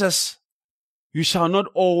Jesus you shall not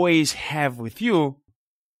always have with you.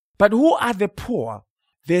 But who are the poor?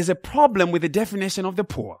 There's a problem with the definition of the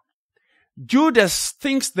poor. Judas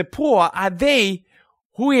thinks the poor are they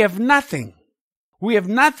who have nothing. We have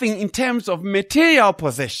nothing in terms of material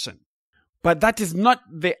possession. But that is not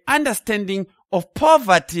the understanding of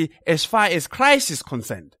poverty as far as Christ is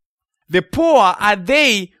concerned. The poor are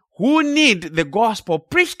they who need the gospel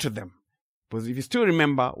preached to them. Because if you still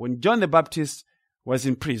remember, when John the Baptist was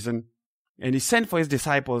in prison and he sent for his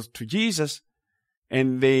disciples to Jesus,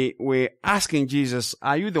 and they were asking Jesus,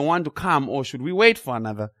 "Are you the one to come, or should we wait for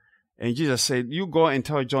another?" And Jesus said, "You go and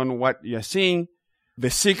tell John what you're seeing. The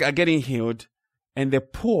sick are getting healed, and the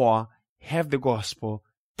poor have the gospel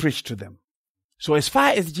preached to them." So as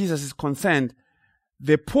far as Jesus is concerned,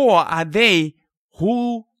 the poor are they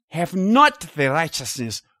who have not the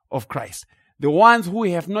righteousness of Christ. The ones who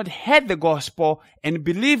have not heard the gospel and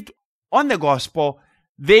believed on the gospel,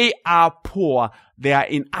 they are poor. They are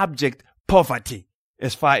in abject poverty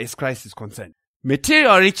as far as Christ is concerned.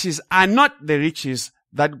 Material riches are not the riches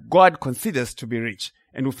that God considers to be rich.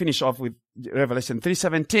 And we'll finish off with Revelation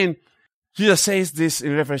 3:17. Jesus says this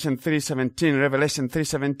in Revelation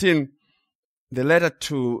 3:17, the letter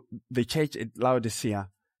to the church at Laodicea.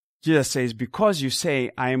 Jesus says, "Because you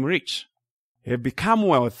say, I am rich, have become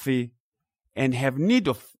wealthy, and have need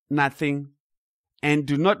of nothing, and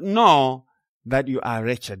do not know that you are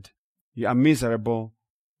wretched, you are miserable,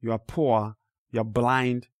 you are poor, you are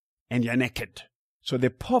blind, and you are naked." So the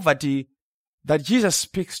poverty that Jesus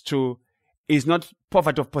speaks to is not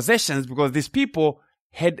poverty of possessions, because these people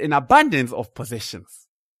had an abundance of possessions.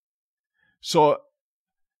 So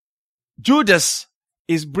Judas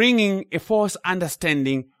is bringing a false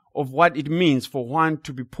understanding of what it means for one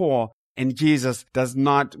to be poor, and Jesus does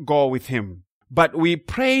not go with him. But we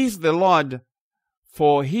praise the Lord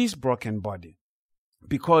for his broken body,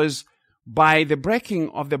 because by the breaking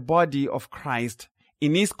of the body of Christ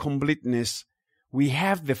in his completeness, we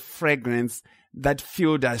have the fragrance that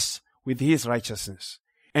filled us with his righteousness.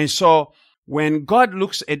 And so when God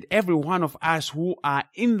looks at every one of us who are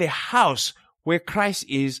in the house where Christ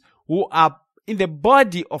is, who are in the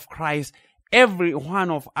body of Christ, every one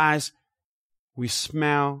of us, we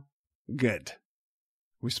smell good.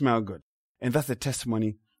 We smell good. And that's the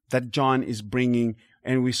testimony that John is bringing.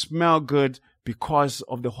 And we smell good because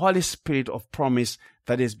of the Holy Spirit of promise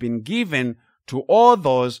that has been given to all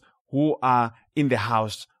those who are in the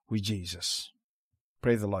house with Jesus.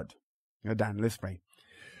 Praise the Lord. You're done. Let's pray.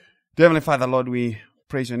 Dear Heavenly Father, Lord, we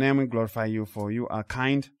praise your name and glorify you, for you are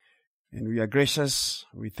kind and we are gracious.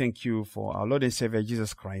 We thank you for our Lord and Savior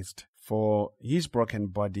Jesus Christ, for his broken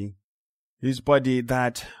body, his body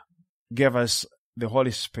that gave us the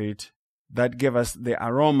Holy Spirit, that gave us the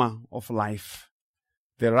aroma of life,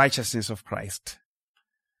 the righteousness of Christ.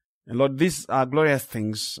 And Lord, these are glorious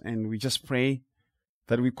things, and we just pray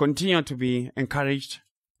that we continue to be encouraged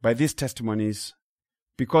by these testimonies,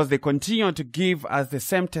 because they continue to give us the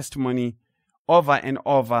same testimony over and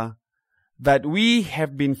over, that we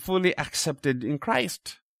have been fully accepted in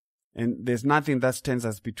Christ. And there's nothing that stands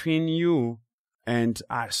us between you and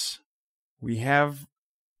us. We have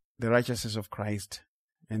the righteousness of Christ,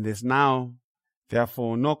 and there's now,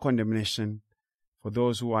 therefore, no condemnation for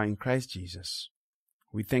those who are in Christ Jesus.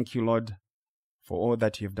 We thank you, Lord, for all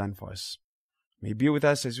that you have done for us. May you be with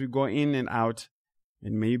us as we go in and out,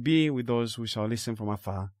 and may you be with those who shall listen from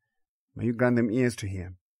afar. May you grant them ears to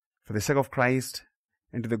hear. For the sake of Christ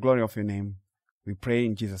and to the glory of your name, we pray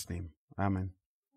in Jesus' name. Amen.